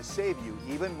to save you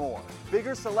even more.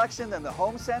 Bigger selection than the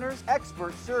home centers,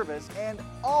 expert service, and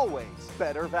always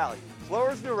better value.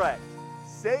 Floors Direct.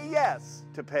 Say yes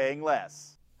to paying less.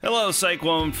 Hello,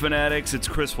 Cyclone Fanatics. It's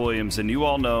Chris Williams, and you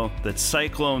all know that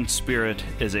Cyclone Spirit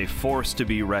is a force to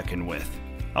be reckoned with.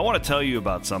 I want to tell you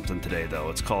about something today,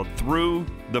 though. It's called Through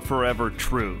the Forever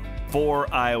True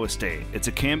for Iowa State. It's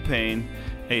a campaign,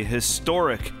 a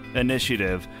historic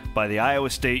initiative by the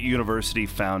Iowa State University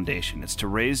Foundation. It's to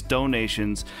raise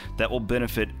donations that will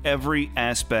benefit every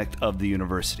aspect of the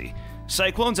university.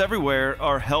 Cyclones everywhere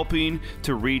are helping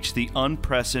to reach the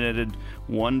unprecedented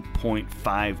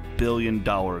 $1.5 billion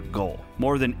goal.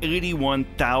 More than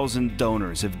 81,000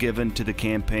 donors have given to the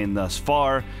campaign thus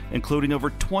far, including over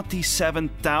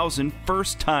 27,000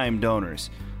 first-time donors.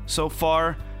 So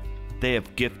far, they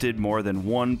have gifted more than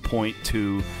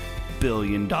 $1.2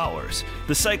 billion.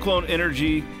 The Cyclone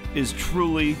energy is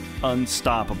truly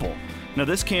unstoppable. Now,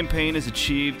 this campaign has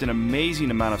achieved an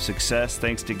amazing amount of success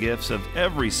thanks to gifts of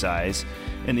every size,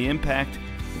 and the impact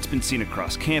it's been seen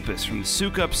across campus, from the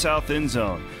Sukup South End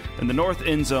Zone and the North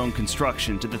End Zone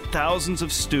construction to the thousands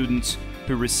of students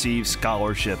who receive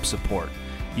scholarship support.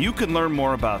 You can learn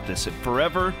more about this at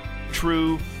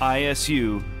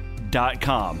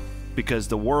forevertrueisu.com, because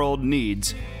the world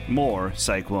needs more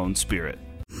Cyclone Spirit.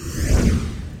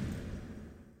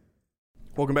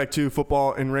 Welcome back to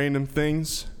Football and Random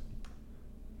Things.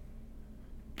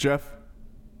 Jeff,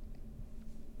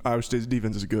 Iowa State's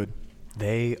defense is good.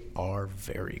 They are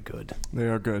very good. They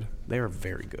are good. They are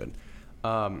very good.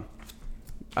 I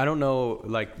don't know,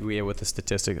 with the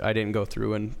statistics, I didn't go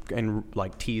through and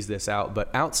tease this out, but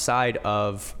outside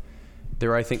of, there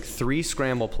are, I think, 3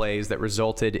 scramble plays that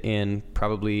resulted in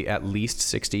probably at least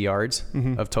 60 yards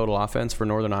of total offense for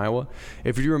Northern Iowa.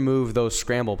 If you remove those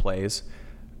scramble plays,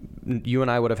 you and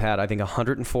I would have had, I think,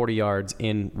 140 yards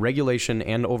in regulation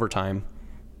and overtime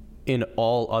in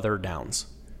all other downs.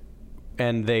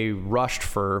 And they rushed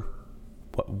for,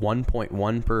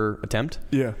 1.1 per attempt?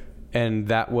 Yeah. And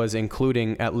that was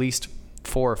including at least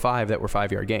 4 or 5 that were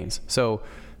 5-yard gains. So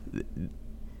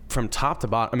from top to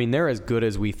bottom, I mean, they're as good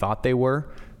as we thought they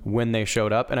were when they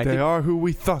showed up. And I think they are who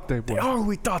we thought they were. They are who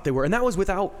we thought they were. And that was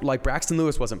without, Braxton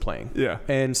Lewis wasn't playing. Yeah.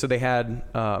 And so they had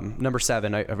number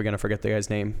 7. I'm going to forget the guy's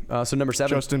name. So number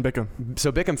 7. Justin Bickham.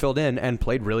 So Bickham filled in and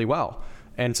played really well.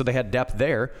 And so they had depth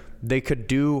there. They could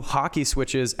do hockey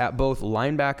switches at both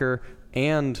linebacker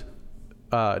and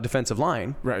defensive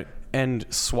line. Right. And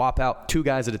swap out 2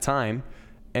 guys at a time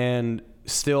and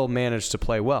still manage to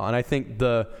play well. And I think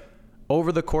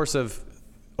over the course of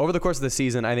the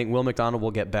season, I think Will McDonald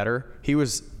will get better.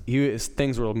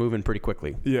 Things were moving pretty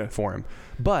quickly for him.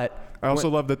 But I also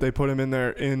love that they put him in there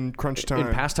in crunch time.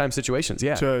 In pastime situations,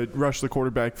 yeah. To rush the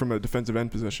quarterback from a defensive end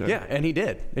position. Yeah, and he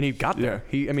did. And he got there.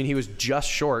 Yeah. He was just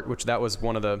short, which that was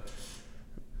one of the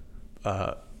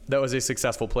that was a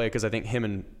successful play, because I think him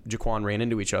and Jaquan ran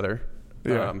into each other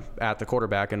at the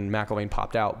quarterback, and McElvain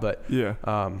popped out. But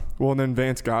and then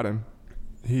Vance got him.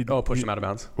 Pushed him out of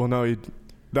bounds. Well, no,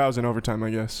 that was in overtime, I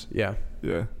guess. Yeah.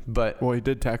 Yeah. But he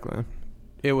did tackle him.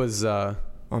 It was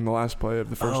on the last play of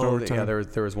the first overtime. Yeah,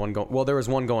 there was one going. Well, there was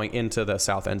one going into the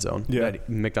south end zone. Yeah. That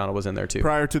McDonald was in there too.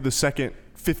 Prior to the second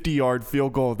 50-yard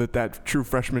field goal that true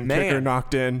freshman kicker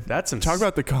knocked in. Talk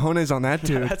about the cojones on that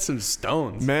dude. That's some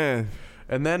stones, man.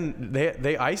 And then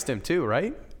they iced him too,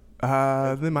 right?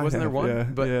 They might Wasn't there one? Yeah,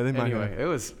 but they might anyway,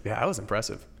 have. That was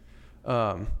impressive.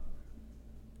 But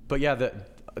yeah, the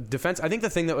defense. I think the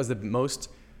thing that was the most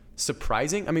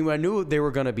surprising. I mean, I knew they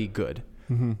were going to be good,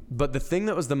 But the thing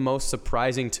that was the most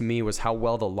surprising to me was how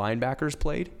well the linebackers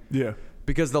played. Yeah.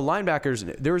 Because the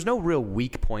linebackers, there was no real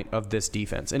weak point of this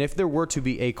defense. And if there were to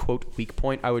be a, quote, weak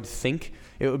point, I would think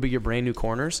it would be your brand new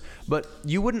corners. But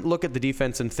you wouldn't look at the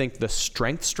defense and think the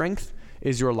strength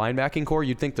is your linebacking core.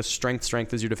 You'd think the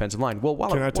strength is your defensive line. Well,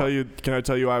 Can I tell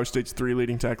you Iowa State's 3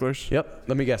 leading tacklers? Yep.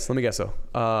 Let me guess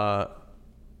though.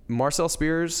 Marcel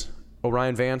Spears,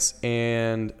 Orion Vance,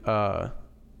 and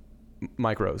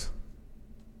Mike Rose.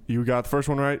 You got the first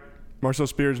one right. Marcel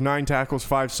Spears, 9 tackles,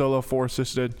 5 solo, 4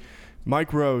 assisted.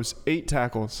 Mike Rose, 8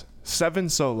 tackles, 7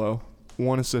 solo,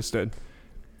 1 assisted.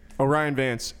 Orion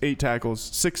Vance, 8 tackles,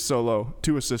 6 solo,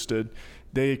 2 assisted.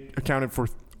 They accounted for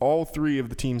all 3 of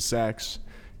the team's sacks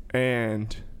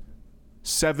and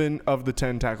 7 of the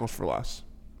 10 tackles for loss.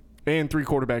 And 3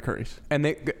 quarterback hurries. And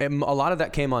a lot of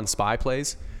that came on spy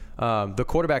plays. The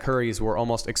quarterback hurries were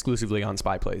almost exclusively on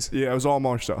spy plays. Yeah, it was all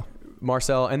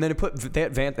Marcel, and then they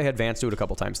had Vance do it a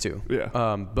couple times too. Yeah,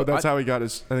 but that's how he got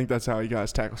his. I think that's how he got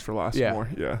his tackles for loss. Yeah, more.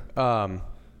 Yeah. I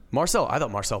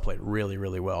thought Marcel played really,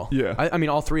 really well. Yeah, I mean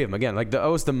all 3 of them again. Like that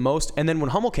was the most. And then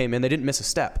when Hummel came in, they didn't miss a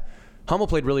step. Hummel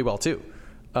played really well too.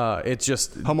 It's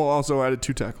just Hummel also added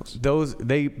 2 tackles. Those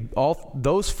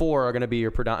 4 are going to be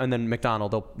your predominant, and then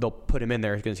McDonald they'll put him in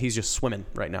there because he's just swimming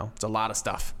right now. It's a lot of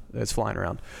stuff that's flying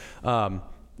around,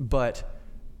 but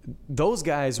those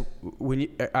guys.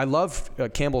 I love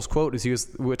Campbell's quote as we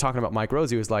were talking about Mike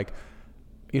Rose. He was like,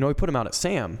 we put him out at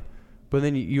Sam, but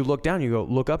then you look down,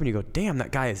 look up, and you go, damn,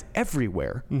 that guy is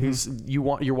everywhere.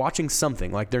 You're watching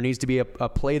something like there needs to be a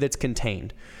play that's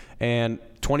contained. And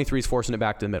 23 is forcing it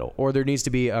back to the middle. Or there needs to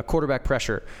be a quarterback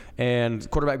pressure and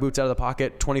quarterback boots out of the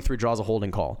pocket, 23 draws a holding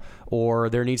call.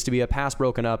 Or there needs to be a pass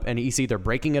broken up and he's either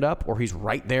breaking it up or he's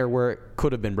right there where it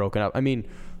could have been broken up. I mean,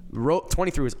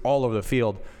 23 was all over the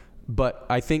field, but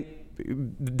I think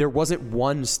there wasn't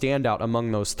one standout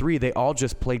among those 3. They all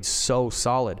just played so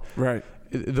solid. Right.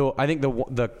 Though I think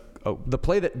the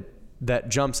play that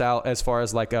jumps out as far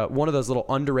as like one of those little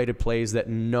underrated plays that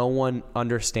no one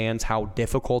understands how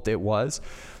difficult it was.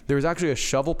 There was actually a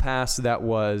shovel pass that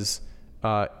was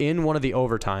in one of the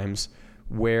overtimes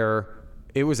where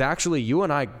it was actually you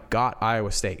and I got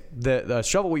Iowa State. The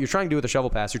shovel, what you're trying to do with the shovel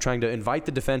pass, you're trying to invite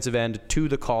the defensive end to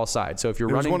the call side. So if you're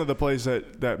running, it was one of the plays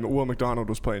that Will McDonald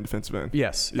was playing defensive end.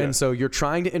 Yes, yeah. And so you're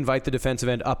trying to invite the defensive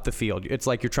end up the field. It's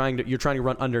like you're trying to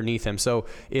run underneath him. So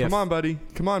come on, buddy.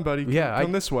 Yeah,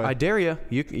 come this way. I dare you.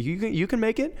 You can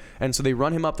make it. And so they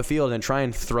run him up the field and try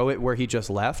and throw it where he just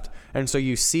left. And so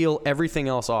you seal everything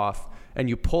else off, and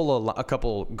you pull a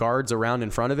couple guards around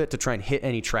in front of it to try and hit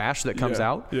any trash that comes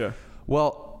out. Yeah.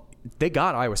 Well, they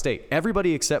got Iowa State.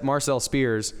 Everybody except Marcel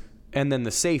Spears and then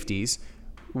the safeties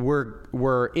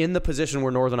were in the position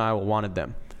where Northern Iowa wanted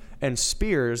them. And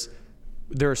Spears,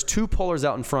 there's 2 pullers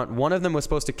out in front. One of them was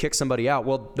supposed to kick somebody out.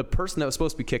 Well, the person that was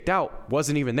supposed to be kicked out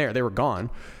wasn't even there. They were gone.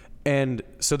 And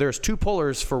so there's 2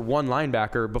 pullers for 1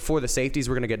 linebacker before the safeties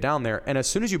were going to get down there. And as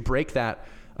soon as you break that,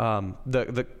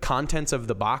 the contents of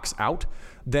the box out,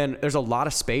 then there's a lot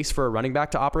of space for a running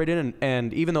back to operate in.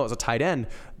 And even though it was a tight end,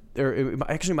 it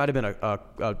actually might have been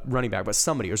a running back, but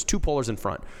somebody. There's 2 pullers in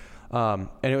front, and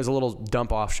it was a little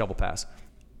dump off shovel pass.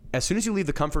 As soon as you leave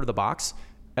the comfort of the box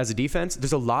as a defense,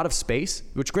 there's a lot of space.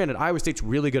 Which, granted, Iowa State's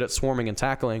really good at swarming and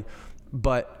tackling,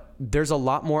 but there's a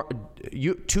lot more.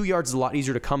 2 yards is a lot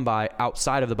easier to come by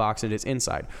outside of the box than it is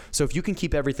inside. So if you can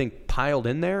keep everything piled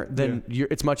in there, then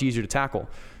it's much easier to tackle.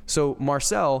 So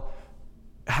Marcel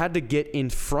had to get in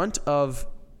front of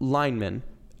linemen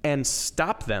and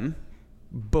stop them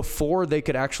before they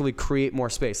could actually create more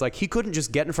space. Like, he couldn't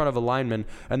just get in front of a lineman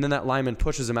and then that lineman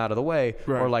pushes him out of the way,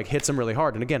 or like hits him really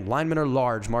hard. And again, linemen are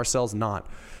large, Marcel's not.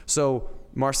 So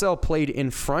Marcel played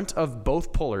in front of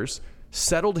both pullers,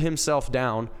 settled himself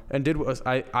down, and did what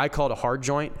I called a hard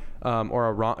joint, or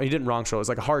a wrong. He didn't wrong shoulder. It's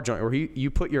like a hard joint where you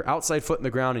put your outside foot in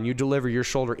the ground and you deliver your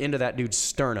shoulder into that dude's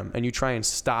sternum and you try and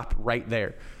stop right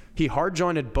there. He hard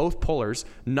jointed both pullers,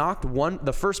 knocked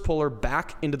the first puller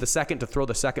back into the second to throw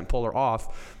the second puller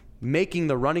off, making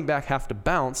the running back have to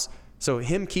bounce. So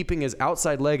him keeping his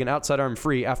outside leg and outside arm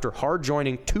free after hard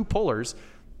joining 2 pullers,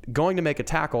 going to make a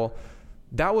tackle.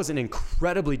 That was an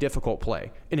incredibly difficult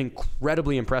play, an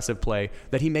incredibly impressive play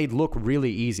that he made look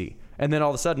really easy. And then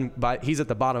all of a sudden, he's at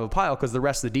the bottom of a pile because the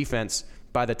rest of the defense,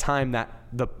 by the time that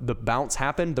the bounce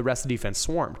happened, the rest of the defense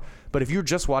swarmed. But if you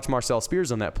just watch Marcel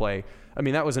Spears on that play, I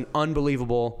mean, that was an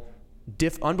unbelievably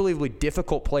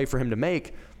difficult play for him to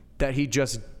make that he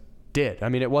just did. I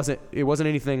mean, it wasn't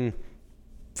anything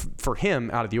for him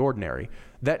out of the ordinary.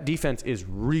 That defense is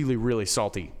really, really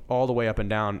salty all the way up and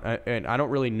down. And I don't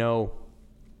really know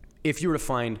if you were to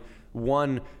find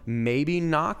one maybe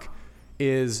knock.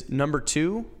 is number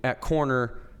 2 at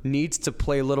corner needs to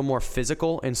play a little more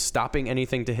physical and stopping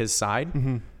anything to his side.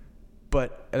 Mm-hmm.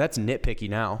 But that's nitpicky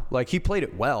now. Like, he played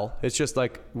it well. It's just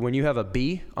like when you have a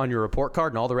B on your report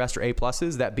card and all the rest are A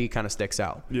pluses, that B kind of sticks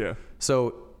out. Yeah.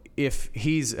 So if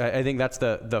he's, I think that's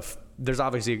there's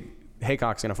obviously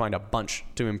Haycock's going to find a bunch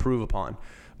to improve upon,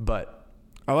 but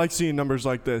I like seeing numbers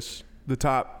like this. The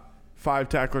top 5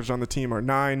 tacklers on the team are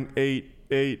 9, 8,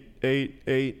 8, 8,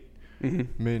 8. Mm-hmm.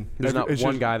 I mean, there's not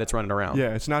one guy that's running around.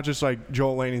 Yeah, it's not just like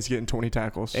Joel Laney's getting 20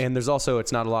 tackles. And there's also,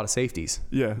 it's not a lot of safeties.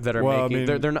 Yeah, that are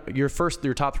making. They're not your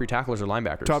top 3 tacklers are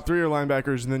linebackers. Top 3 are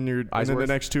linebackers, and then the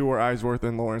next 2 are Eisworth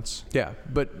and Lawrence. Yeah,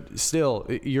 but still,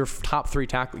 your top 3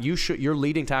 your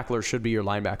leading tacklers should be your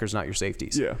linebackers, not your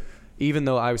safeties. Yeah. Even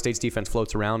though Iowa State's defense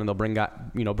floats around and they'll bring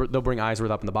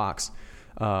Eisworth up in the box,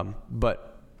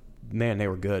 but man, they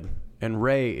were good. And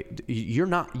Ray,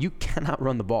 you cannot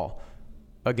run the ball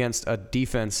against a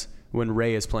defense when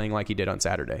Ray is playing like he did on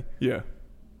Saturday. Yeah.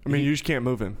 I mean, you just can't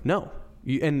move him. No.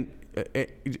 I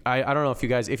don't know if you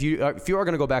guys, if you are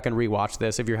going to go back and rewatch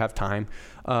this, if you have time,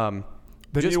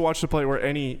 then you watch the play where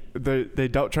they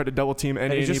try to double team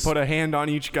Ennie, and you put a hand on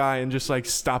each guy and just like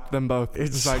stop them both.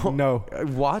 It's like, no.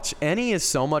 Watch. Ennie is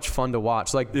so much fun to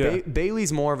watch. Like, yeah.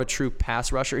 Bailey's more of a true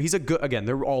pass rusher. He's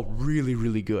they're all really,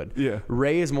 really good. Yeah.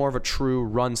 Ray is more of a true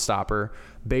run stopper.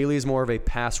 Bailey's more of a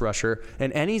pass rusher.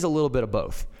 And Ennie's a little bit of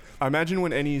both. I imagine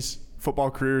when Ennie's football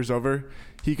career is over,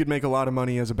 he could make a lot of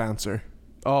money as a bouncer.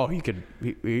 Oh, he could.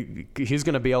 He's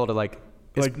going to be able to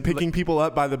picking people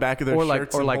up by the back of their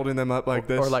shirts and holding them up like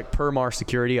this. Or like Permar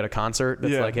security at a concert.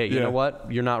 That's like, hey, you know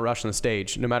what? You're not rushing the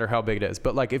stage, no matter how big it is.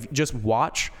 But like, if just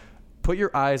put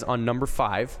your eyes on number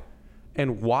 5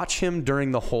 and watch him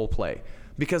during the whole play.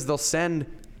 Because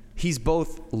he's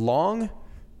both long,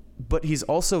 but he's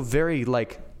also very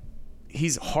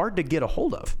he's hard to get a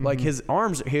hold of. Mm-hmm. Like, his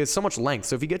arms, he has so much length.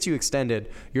 So if he gets you extended,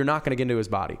 you're not going to get into his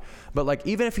body. But like,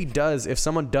 even if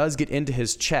someone does get into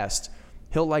his chest,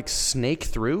 he'll like snake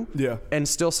through and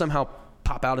still somehow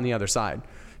pop out on the other side.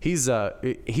 He's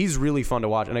really fun to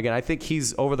watch. And again, I think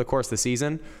he's, over the course of the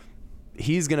season,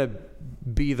 he's going to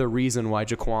be the reason why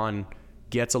Jaquan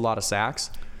gets a lot of sacks,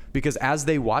 because as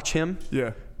they watch him,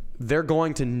 they're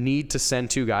going to need to send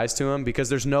 2 guys to him, because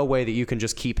there's no way that you can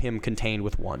just keep him contained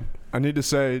with 1. I need to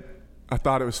say, I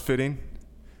thought it was fitting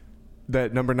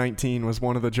that number 19 was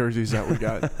one of the jerseys that we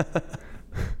got.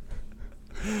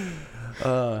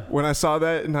 When I saw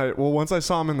that, once I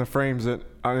saw him in the frames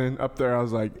up there, I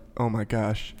was like, oh my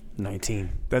gosh.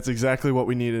 19. That's exactly what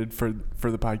we needed for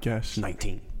the podcast.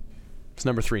 19. It's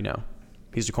number 3 now.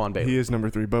 He's Jaquan Bailey. He is number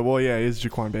 3. But, he is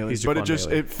Jaquan Bailey. But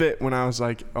it fit when I was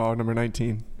like, oh, number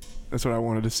 19. That's what I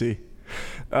wanted to see.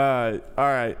 All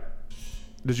right.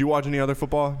 Did you watch any other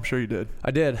football? I'm sure you did.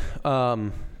 I did.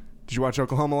 Did you watch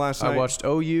Oklahoma last night? I watched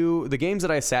OU. The games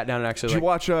that I sat down and actually... Did you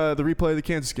watch the replay of the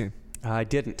Kansas game? I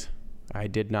didn't. I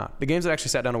did not. The games that I actually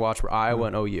sat down to watch were Iowa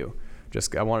and OU.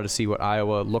 I wanted to see what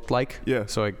Iowa looked like. Yeah.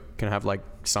 So I can have like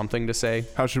something to say.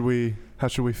 How should we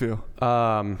feel?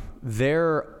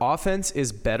 Their offense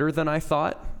is better than I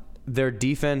thought. Their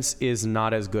defense is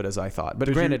not as good as I thought.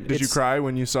 But did you cry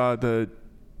when you saw the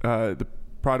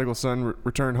prodigal son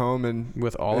return home and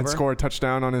score a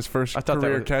touchdown on his first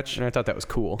career catch? And I thought that was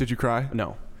cool. Did you cry?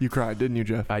 No. You cried, didn't you,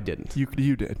 Jeff? I didn't.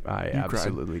 You did. I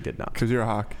absolutely did not. Because you're a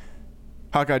Hawk.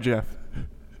 Hawkeye Jeff.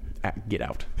 Get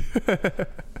out.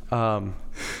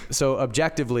 So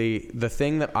objectively, the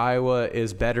thing that Iowa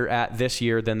is better at this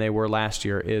year than they were last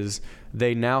year is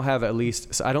they now have at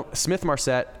least. Smith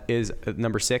Marset is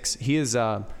number 6. He's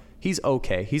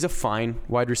okay. He's a fine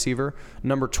wide receiver.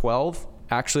 Number 12.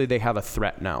 Actually, they have a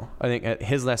threat now. I think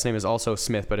his last name is also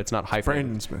Smith, but it's not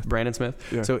hyphenated. Brandon Smith.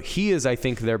 Yeah. So he is, I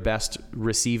think, their best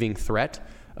receiving threat.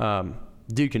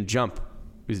 Dude can jump.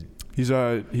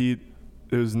 It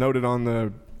was noted on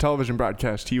the television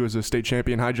broadcast he was a state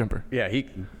champion high jumper. Yeah,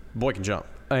 boy can jump.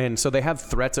 And so they have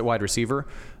threats at wide receiver,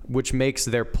 which makes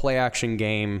their play action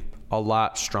game a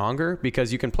lot stronger,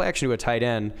 because you can play action to a tight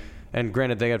end. And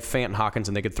granted, they had Fant and Hawkins,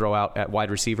 and they could throw out at wide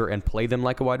receiver and play them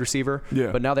like a wide receiver.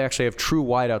 Yeah. But now they actually have true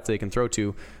wideouts they can throw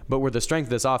to. But where the strength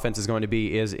of this offense is going to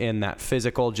be is in that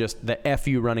physical, just the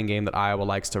FU running game that Iowa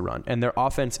likes to run. And their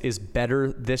offense is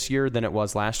better this year than it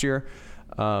was last year.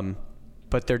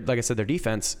 But like I said, their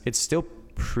defense, it's still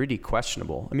pretty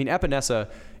questionable. I mean, Epinesa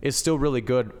is still really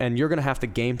good, and you're going to have to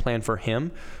game plan for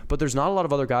him. But there's not a lot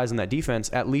of other guys in that defense,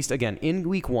 at least, again, in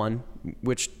week 1,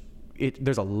 which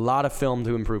there's a lot of film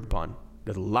to improve upon.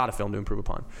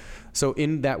 So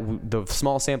in the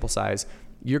small sample size,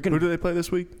 you're going to... Who do they play this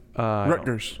week?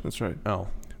 Rutgers. That's right. Oh.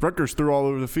 Rutgers threw all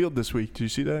over the field this week. Did you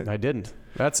see that? I didn't.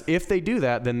 That's if they do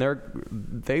that, then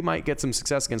they might get some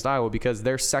success against Iowa because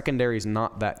their secondary is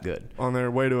not that good. On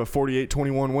their way to a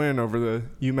 48-21 win over the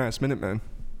UMass Minutemen.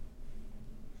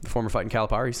 The former Fighting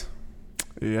Caliparis.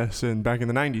 Yes, and back in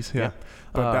the 90s, yeah.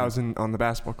 But that was on the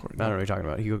basketball court. I don't know what you're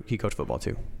talking about. He coached football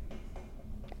too.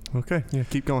 Okay, yeah,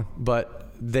 keep going.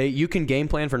 But you can game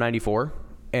plan for 94,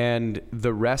 and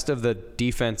the rest of the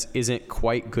defense isn't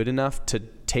quite good enough to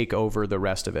take over the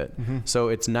rest of it. Mm-hmm. So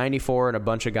it's 94 and a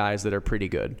bunch of guys that are pretty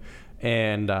good.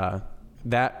 And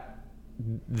that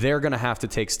they're going to have to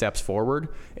take steps forward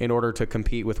in order to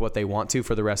compete with what they want to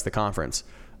for the rest of the conference.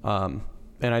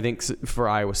 And I think for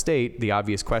Iowa State, the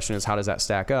obvious question is how does that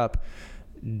stack up?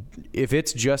 If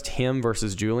it's just him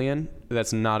versus Julian,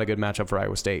 that's not a good matchup for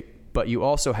Iowa State. But you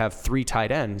also have 3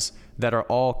 tight ends that are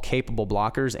all capable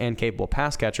blockers and capable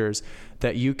pass catchers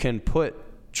that you can put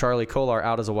Charlie Kolar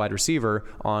out as a wide receiver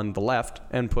on the left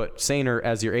and put Sainer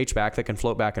as your H-back that can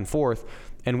float back and forth.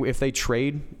 And if they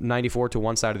trade 94 to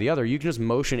one side or the other, you can just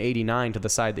motion 89 to the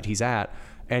side that he's at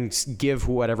and give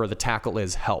whatever the tackle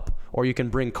is help. Or you can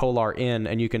bring Kolar in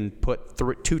and you can put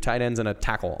 2 tight ends and a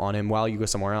tackle on him while you go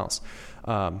somewhere else.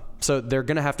 So they're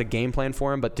going to have to game plan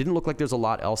for him, but didn't look like there's a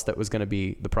lot else that was going to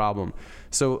be the problem.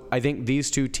 So I think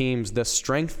these two teams, the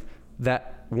strength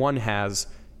that one has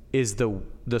is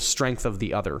the strength of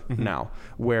the other now,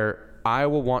 where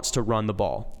Iowa wants to run the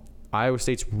ball. Iowa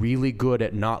State's really good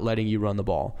at not letting you run the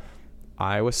ball.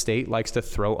 Iowa State likes to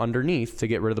throw underneath to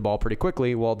get rid of the ball pretty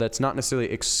quickly. Well, that's not necessarily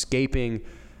escaping.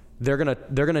 They're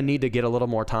gonna need to get a little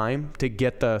more time to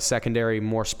get the secondary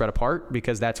more spread apart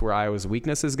because that's where Iowa's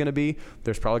weakness is going to be.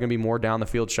 There's probably going to be more down the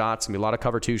field shots, gonna be a lot of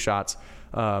cover 2 shots,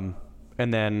 and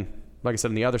then, like I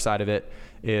said, on the other side of it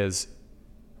is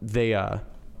they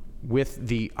with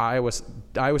the Iowa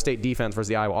State defense versus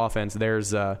the Iowa offense.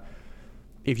 There's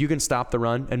if you can stop the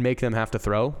run and make them have to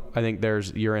throw, I think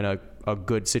you're in a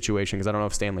good situation because I don't know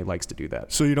if Stanley likes to do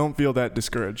that. So you don't feel that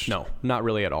discouraged? No, not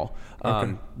really at all.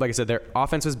 Okay. Like I said, their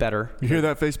offense is better. You hear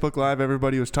that Facebook Live?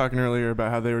 Everybody was talking earlier about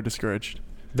how they were discouraged.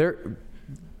 They're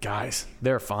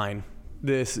fine.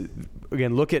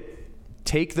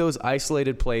 Take those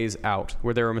isolated plays out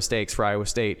where there were mistakes for Iowa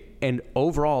State, and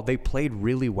overall they played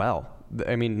really well.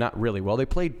 I mean, not really well. They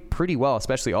played pretty well,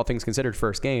 especially all things considered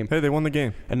first game. Hey, they won the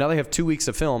game. And now they have 2 weeks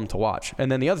of film to watch. And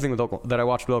then the other thing that I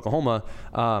watched with Oklahoma,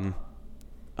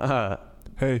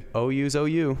 OU's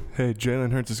OU. Hey,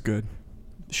 Jalen Hurts is good.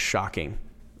 Shocking.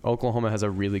 Oklahoma has a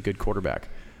really good quarterback.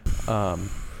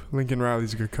 Lincoln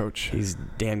Riley's a good coach. He's a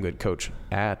damn good coach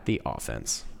at the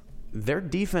offense. Their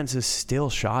defense is still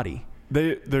shoddy.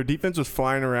 Their defense was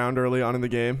flying around early on in the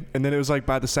game, and then it was like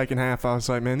by the second half, I was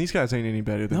like, man, these guys ain't any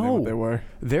better than what they were.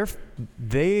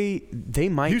 They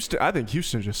might. Houston, I think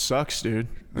Houston just sucks, dude.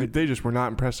 Like, they just were not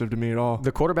impressive to me at all.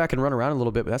 The quarterback can run around a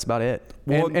little bit, but that's about it.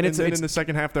 Well, and it's in the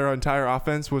second half, their entire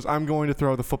offense was, I'm going to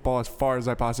throw the football as far as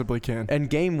I possibly can. And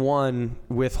game 1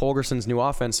 with Holgerson's new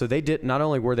offense, so they did. Not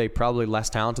only were they probably less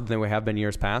talented than they have been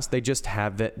years past, they just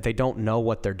have that. They don't know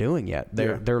what they're doing yet.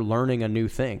 They're learning a new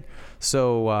thing.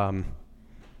 So.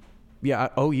 Yeah,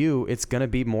 OU, it's going to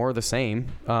be more of the same.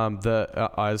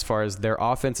 As far as their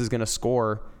offense is going to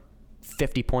score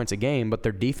 50 points a game, but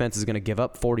their defense is going to give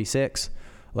up 46.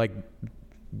 Like,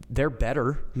 they're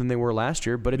better than they were last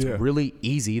year, but it's really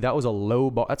easy. That was a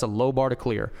low bar. That's a low bar to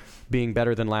clear, being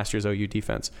better than last year's OU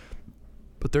defense.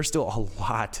 But there's still a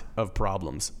lot of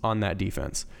problems on that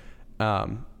defense,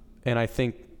 and I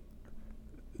think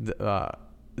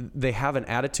they have an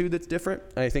attitude that's different.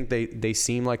 I think they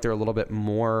seem like they're a little bit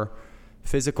more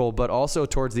physical, but also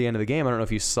towards the end of the game, I don't know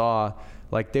if you saw,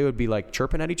 like, they would be like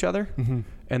chirping at each other,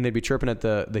 and they'd be chirping at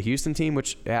the Houston team,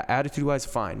 which attitude-wise,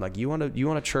 fine. Like, you want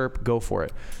to chirp, go for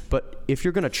it. But if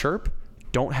you're going to chirp,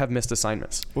 don't have missed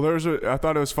assignments. Well, I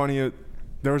thought it was funny.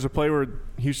 There was a play where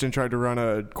Houston tried to run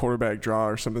a quarterback draw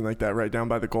or something like that right down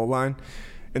by the goal line,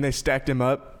 and they stacked him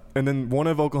up. And then one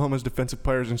of Oklahoma's defensive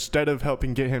players, instead of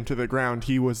helping get him to the ground,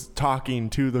 he was talking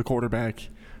to the quarterback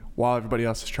while everybody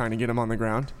else is trying to get him on the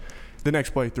ground. The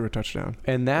next play, threw a touchdown.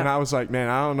 And I was like, man,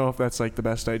 I don't know if that's like the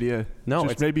best idea. No,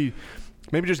 just maybe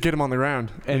just get him on the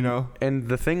ground. And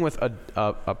the thing with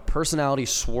a personality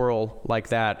swirl like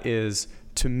that is,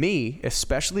 to me,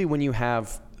 especially when you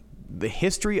have the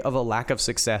history of a lack of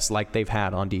success like they've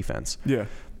had on defense. Yeah.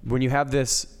 When you have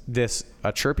this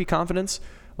chirpy confidence.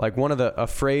 Like, a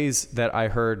phrase that I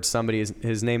heard somebody,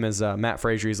 his name is Matt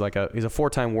Frazier. He's a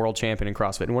 4-time world champion in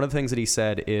CrossFit. And one of the things that he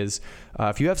said is,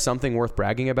 if you have something worth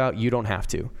bragging about, you don't have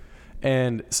to.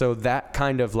 And so that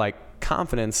kind of like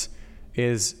confidence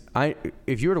is,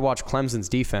 if you were to watch Clemson's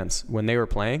defense when they were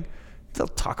playing, they'll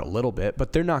talk a little bit,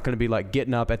 but they're not going to be like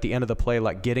getting up at the end of the play,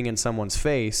 like getting in someone's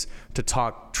face to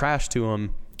talk trash to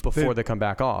them before they come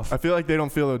back off. I feel like they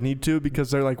don't feel the need to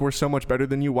because they're like, we're so much better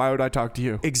than you. Why would I talk to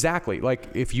you? Exactly. Like,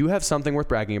 if you have something worth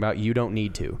bragging about, you don't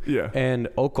need to. Yeah. And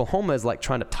Oklahoma is like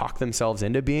trying to talk themselves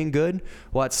into being good.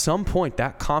 Well, at some point,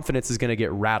 that confidence is going to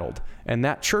get rattled. And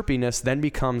that chirpiness then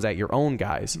becomes at your own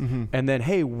guys. Mm-hmm. And then,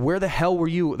 hey, where the hell were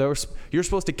you? You're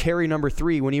supposed to carry number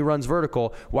 3 when he runs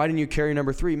vertical. Why didn't you carry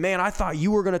number 3? Man, I thought you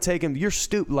were going to take him. You're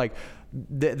stupid. Like,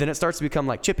 then it starts to become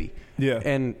like chippy. Yeah.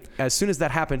 And as soon as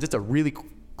that happens, it's a really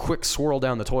quick swirl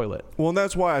down the toilet. Well, and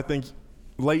that's why I think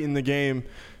late in the game,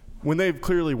 when they've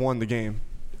clearly won the game,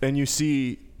 and you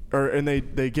see, and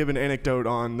they give an anecdote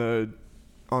on the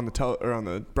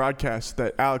broadcast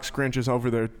that Alex Grinch is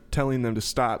over there telling them to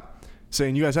stop,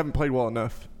 saying you guys haven't played well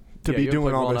enough to be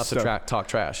doing all this stuff. To talk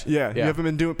trash. Yeah, you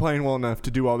haven't been playing well enough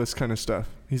to do all this kind of stuff.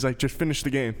 He's like, just finish the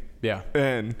game. Yeah,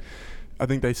 and I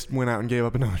think they went out and gave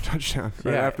up another touchdown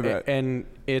after that. And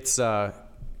it's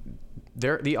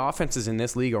the offenses in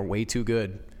this league are way too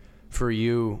good for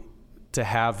you to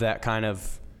have that kind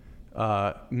of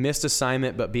missed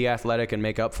assignment but be athletic and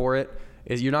make up for it.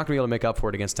 You're not going to be able to make up for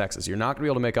it against Texas. You're not going to be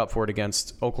able to make up for it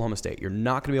against Oklahoma State. You're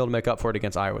not going to be able to make up for it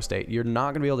against Iowa State. You're not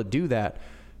going to be able to do that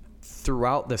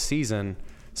throughout the season.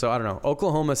 So I don't know.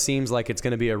 Oklahoma seems like it's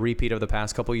going to be a repeat of the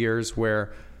past couple years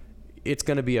where it's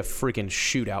going to be a freaking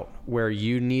shootout where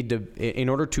you need to, in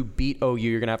order to beat OU,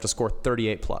 you're going to have to score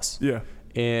 38 plus. Yeah.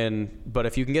 But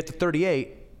if you can get to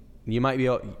 38,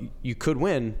 you could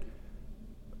win.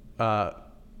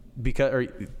 Because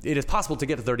it is possible to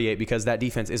get to 38 because that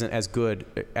defense isn't as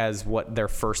good as what their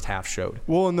first half showed.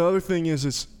 Well, and the other thing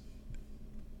is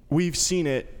we've seen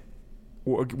it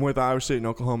with Iowa State and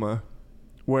Oklahoma,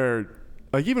 where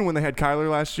like even when they had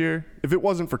Kyler last year, if it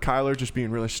wasn't for Kyler just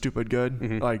being really stupid good,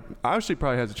 mm-hmm. like Iowa State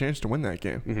probably has a chance to win that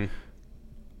game.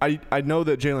 Mm-hmm. I know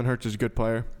that Jalen Hurts is a good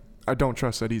player. I don't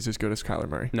trust that he's as good as Kyler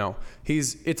Murray. No,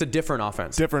 it's a different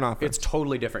offense. It's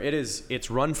totally different.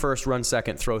 It's run first, run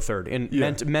second, throw third, and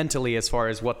mentally as far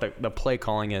as what the play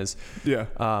calling is. Yeah.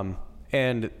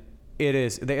 And it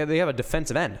is they have a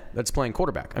defensive end that's playing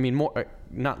quarterback. I mean, more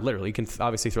not literally. He can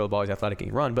obviously throw the ball. He's athletic and he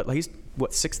can run, but he's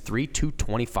 6'3",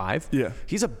 225. Yeah.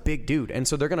 He's a big dude, and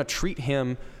so they're going to treat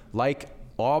him like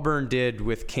Auburn did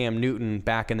with Cam Newton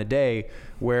back in the day,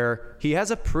 where he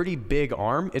has a pretty big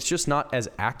arm. It's just not as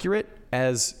accurate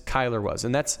as Kyler was,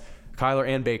 and that's Kyler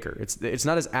and Baker. It's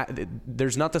not as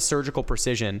there's not the surgical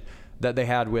precision that they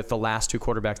had with the last two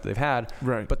quarterbacks that they've had.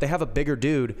 Right. But they have a bigger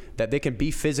dude that they can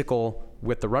be physical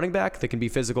with the running back. They can be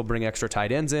physical, bring extra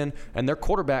tight ends in, and their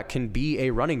quarterback can be a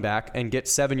running back and get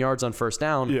 7 yards on first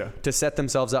down to set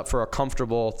themselves up for a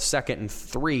comfortable 2nd and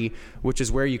 3, which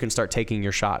is where you can start taking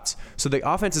your shots. So the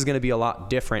offense is going to be a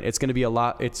lot different. It's going to be a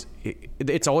lot.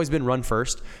 It's always been run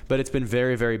first, but it's been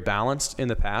very, very balanced in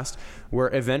the past,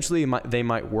 where eventually they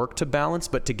might work to balance,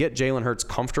 but to get Jalen Hurts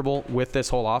comfortable with this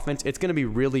whole offense, it's going to be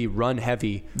really run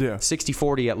heavy,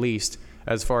 60-40 at least,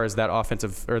 as far as that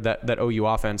offensive or that OU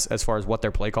offense, as far as what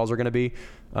their play calls are going to be.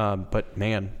 But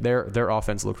man, their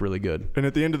offense looked really good. And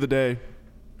at the end of the day,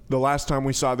 the last time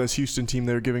we saw this Houston team,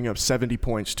 they were giving up 70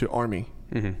 points to Army.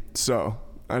 Mm-hmm. So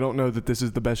I don't know that this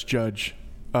is the best judge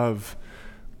of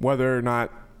whether or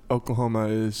not Oklahoma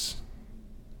is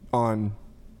on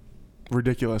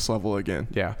ridiculous level again.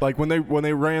 Yeah. Like when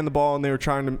they ran the ball and they were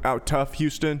trying to out tough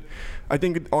Houston, I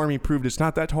think Army proved it's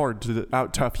not that hard to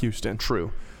out tough Houston.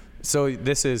 True. So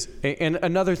this is, and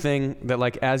another thing that,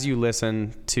 like, as you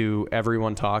listen to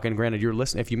everyone talk, and granted, you're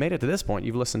listening, if you made it to this point,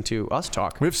 you've listened to us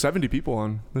talk. We have 70 people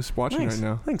on this watching right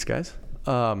now. Thanks, guys.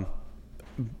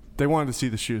 They wanted to see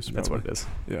the shoes. Probably. That's what it is.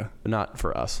 Yeah. Not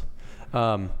for us.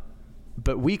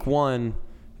 But week 1,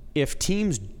 if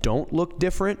teams don't look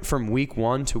different from week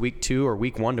 1 to week 2 or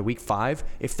week 1 to week 5,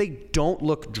 if they don't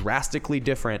look drastically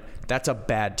different, that's a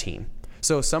bad team.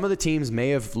 So some of the teams may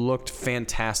have looked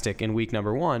fantastic in week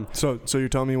number 1. So you're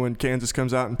telling me when Kansas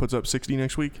comes out and puts up 60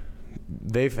 next week?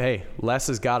 Les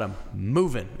has got them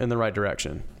moving in the right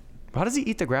direction. How does he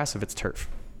eat the grass if it's turf?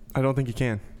 I don't think he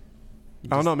can.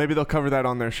 I don't know. Maybe they'll cover that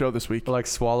on their show this week. Like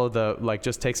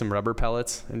just take some rubber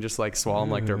pellets and just like swallow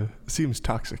them like they're... Seems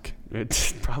toxic.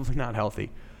 It's probably not healthy.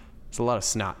 There's a lot of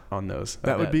snot on those.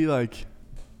 That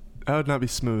would not be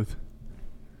smooth.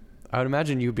 I would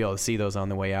imagine you'd be able to see those on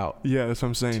the way out. Yeah, that's what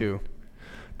I'm saying. Too.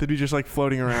 They'd be just like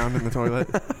floating around in the toilet.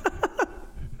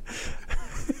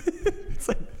 It's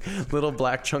like little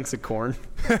black chunks of corn.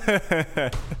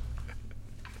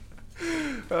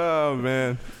 Oh,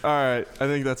 man. All right. I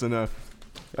think that's enough.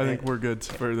 I think we're good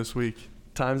for this week.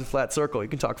 Time's a flat circle. You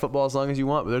can talk football as long as you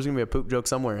want, but there's going to be a poop joke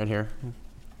somewhere in here.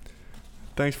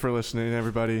 Thanks for listening,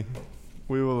 everybody.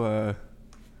 We will.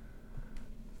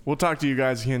 We'll talk to you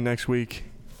guys again next week.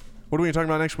 What are we talking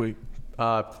about next week?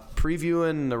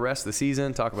 Previewing the rest of the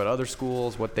season. Talk about other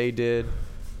schools, what they did.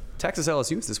 Texas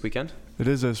LSU is this weekend. It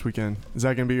is this weekend. Is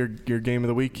that going to be your game of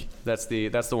the week? That's the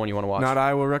one you want to watch. Not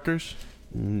Iowa Rutgers?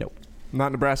 Nope.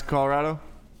 Not Nebraska Colorado?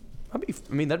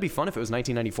 That'd be fun if it was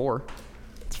 1994.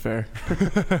 It's fair.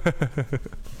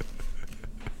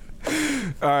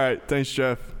 All right. Thanks,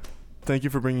 Jeff. Thank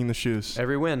you for bringing the shoes.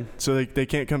 Every win. So they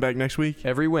can't come back next week?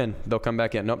 Every win. They'll come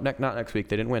back in. Nope, not next week.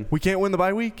 They didn't win. We can't win the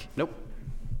bye week? Nope.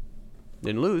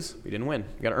 Didn't lose. We didn't win.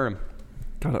 You got to earn them.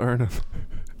 Got to earn them.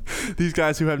 These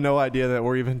guys who have no idea that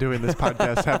we're even doing this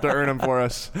podcast have to earn them for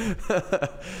us.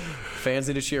 Fans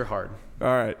need to cheer hard. All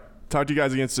right. Talk to you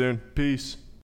guys again soon. Peace.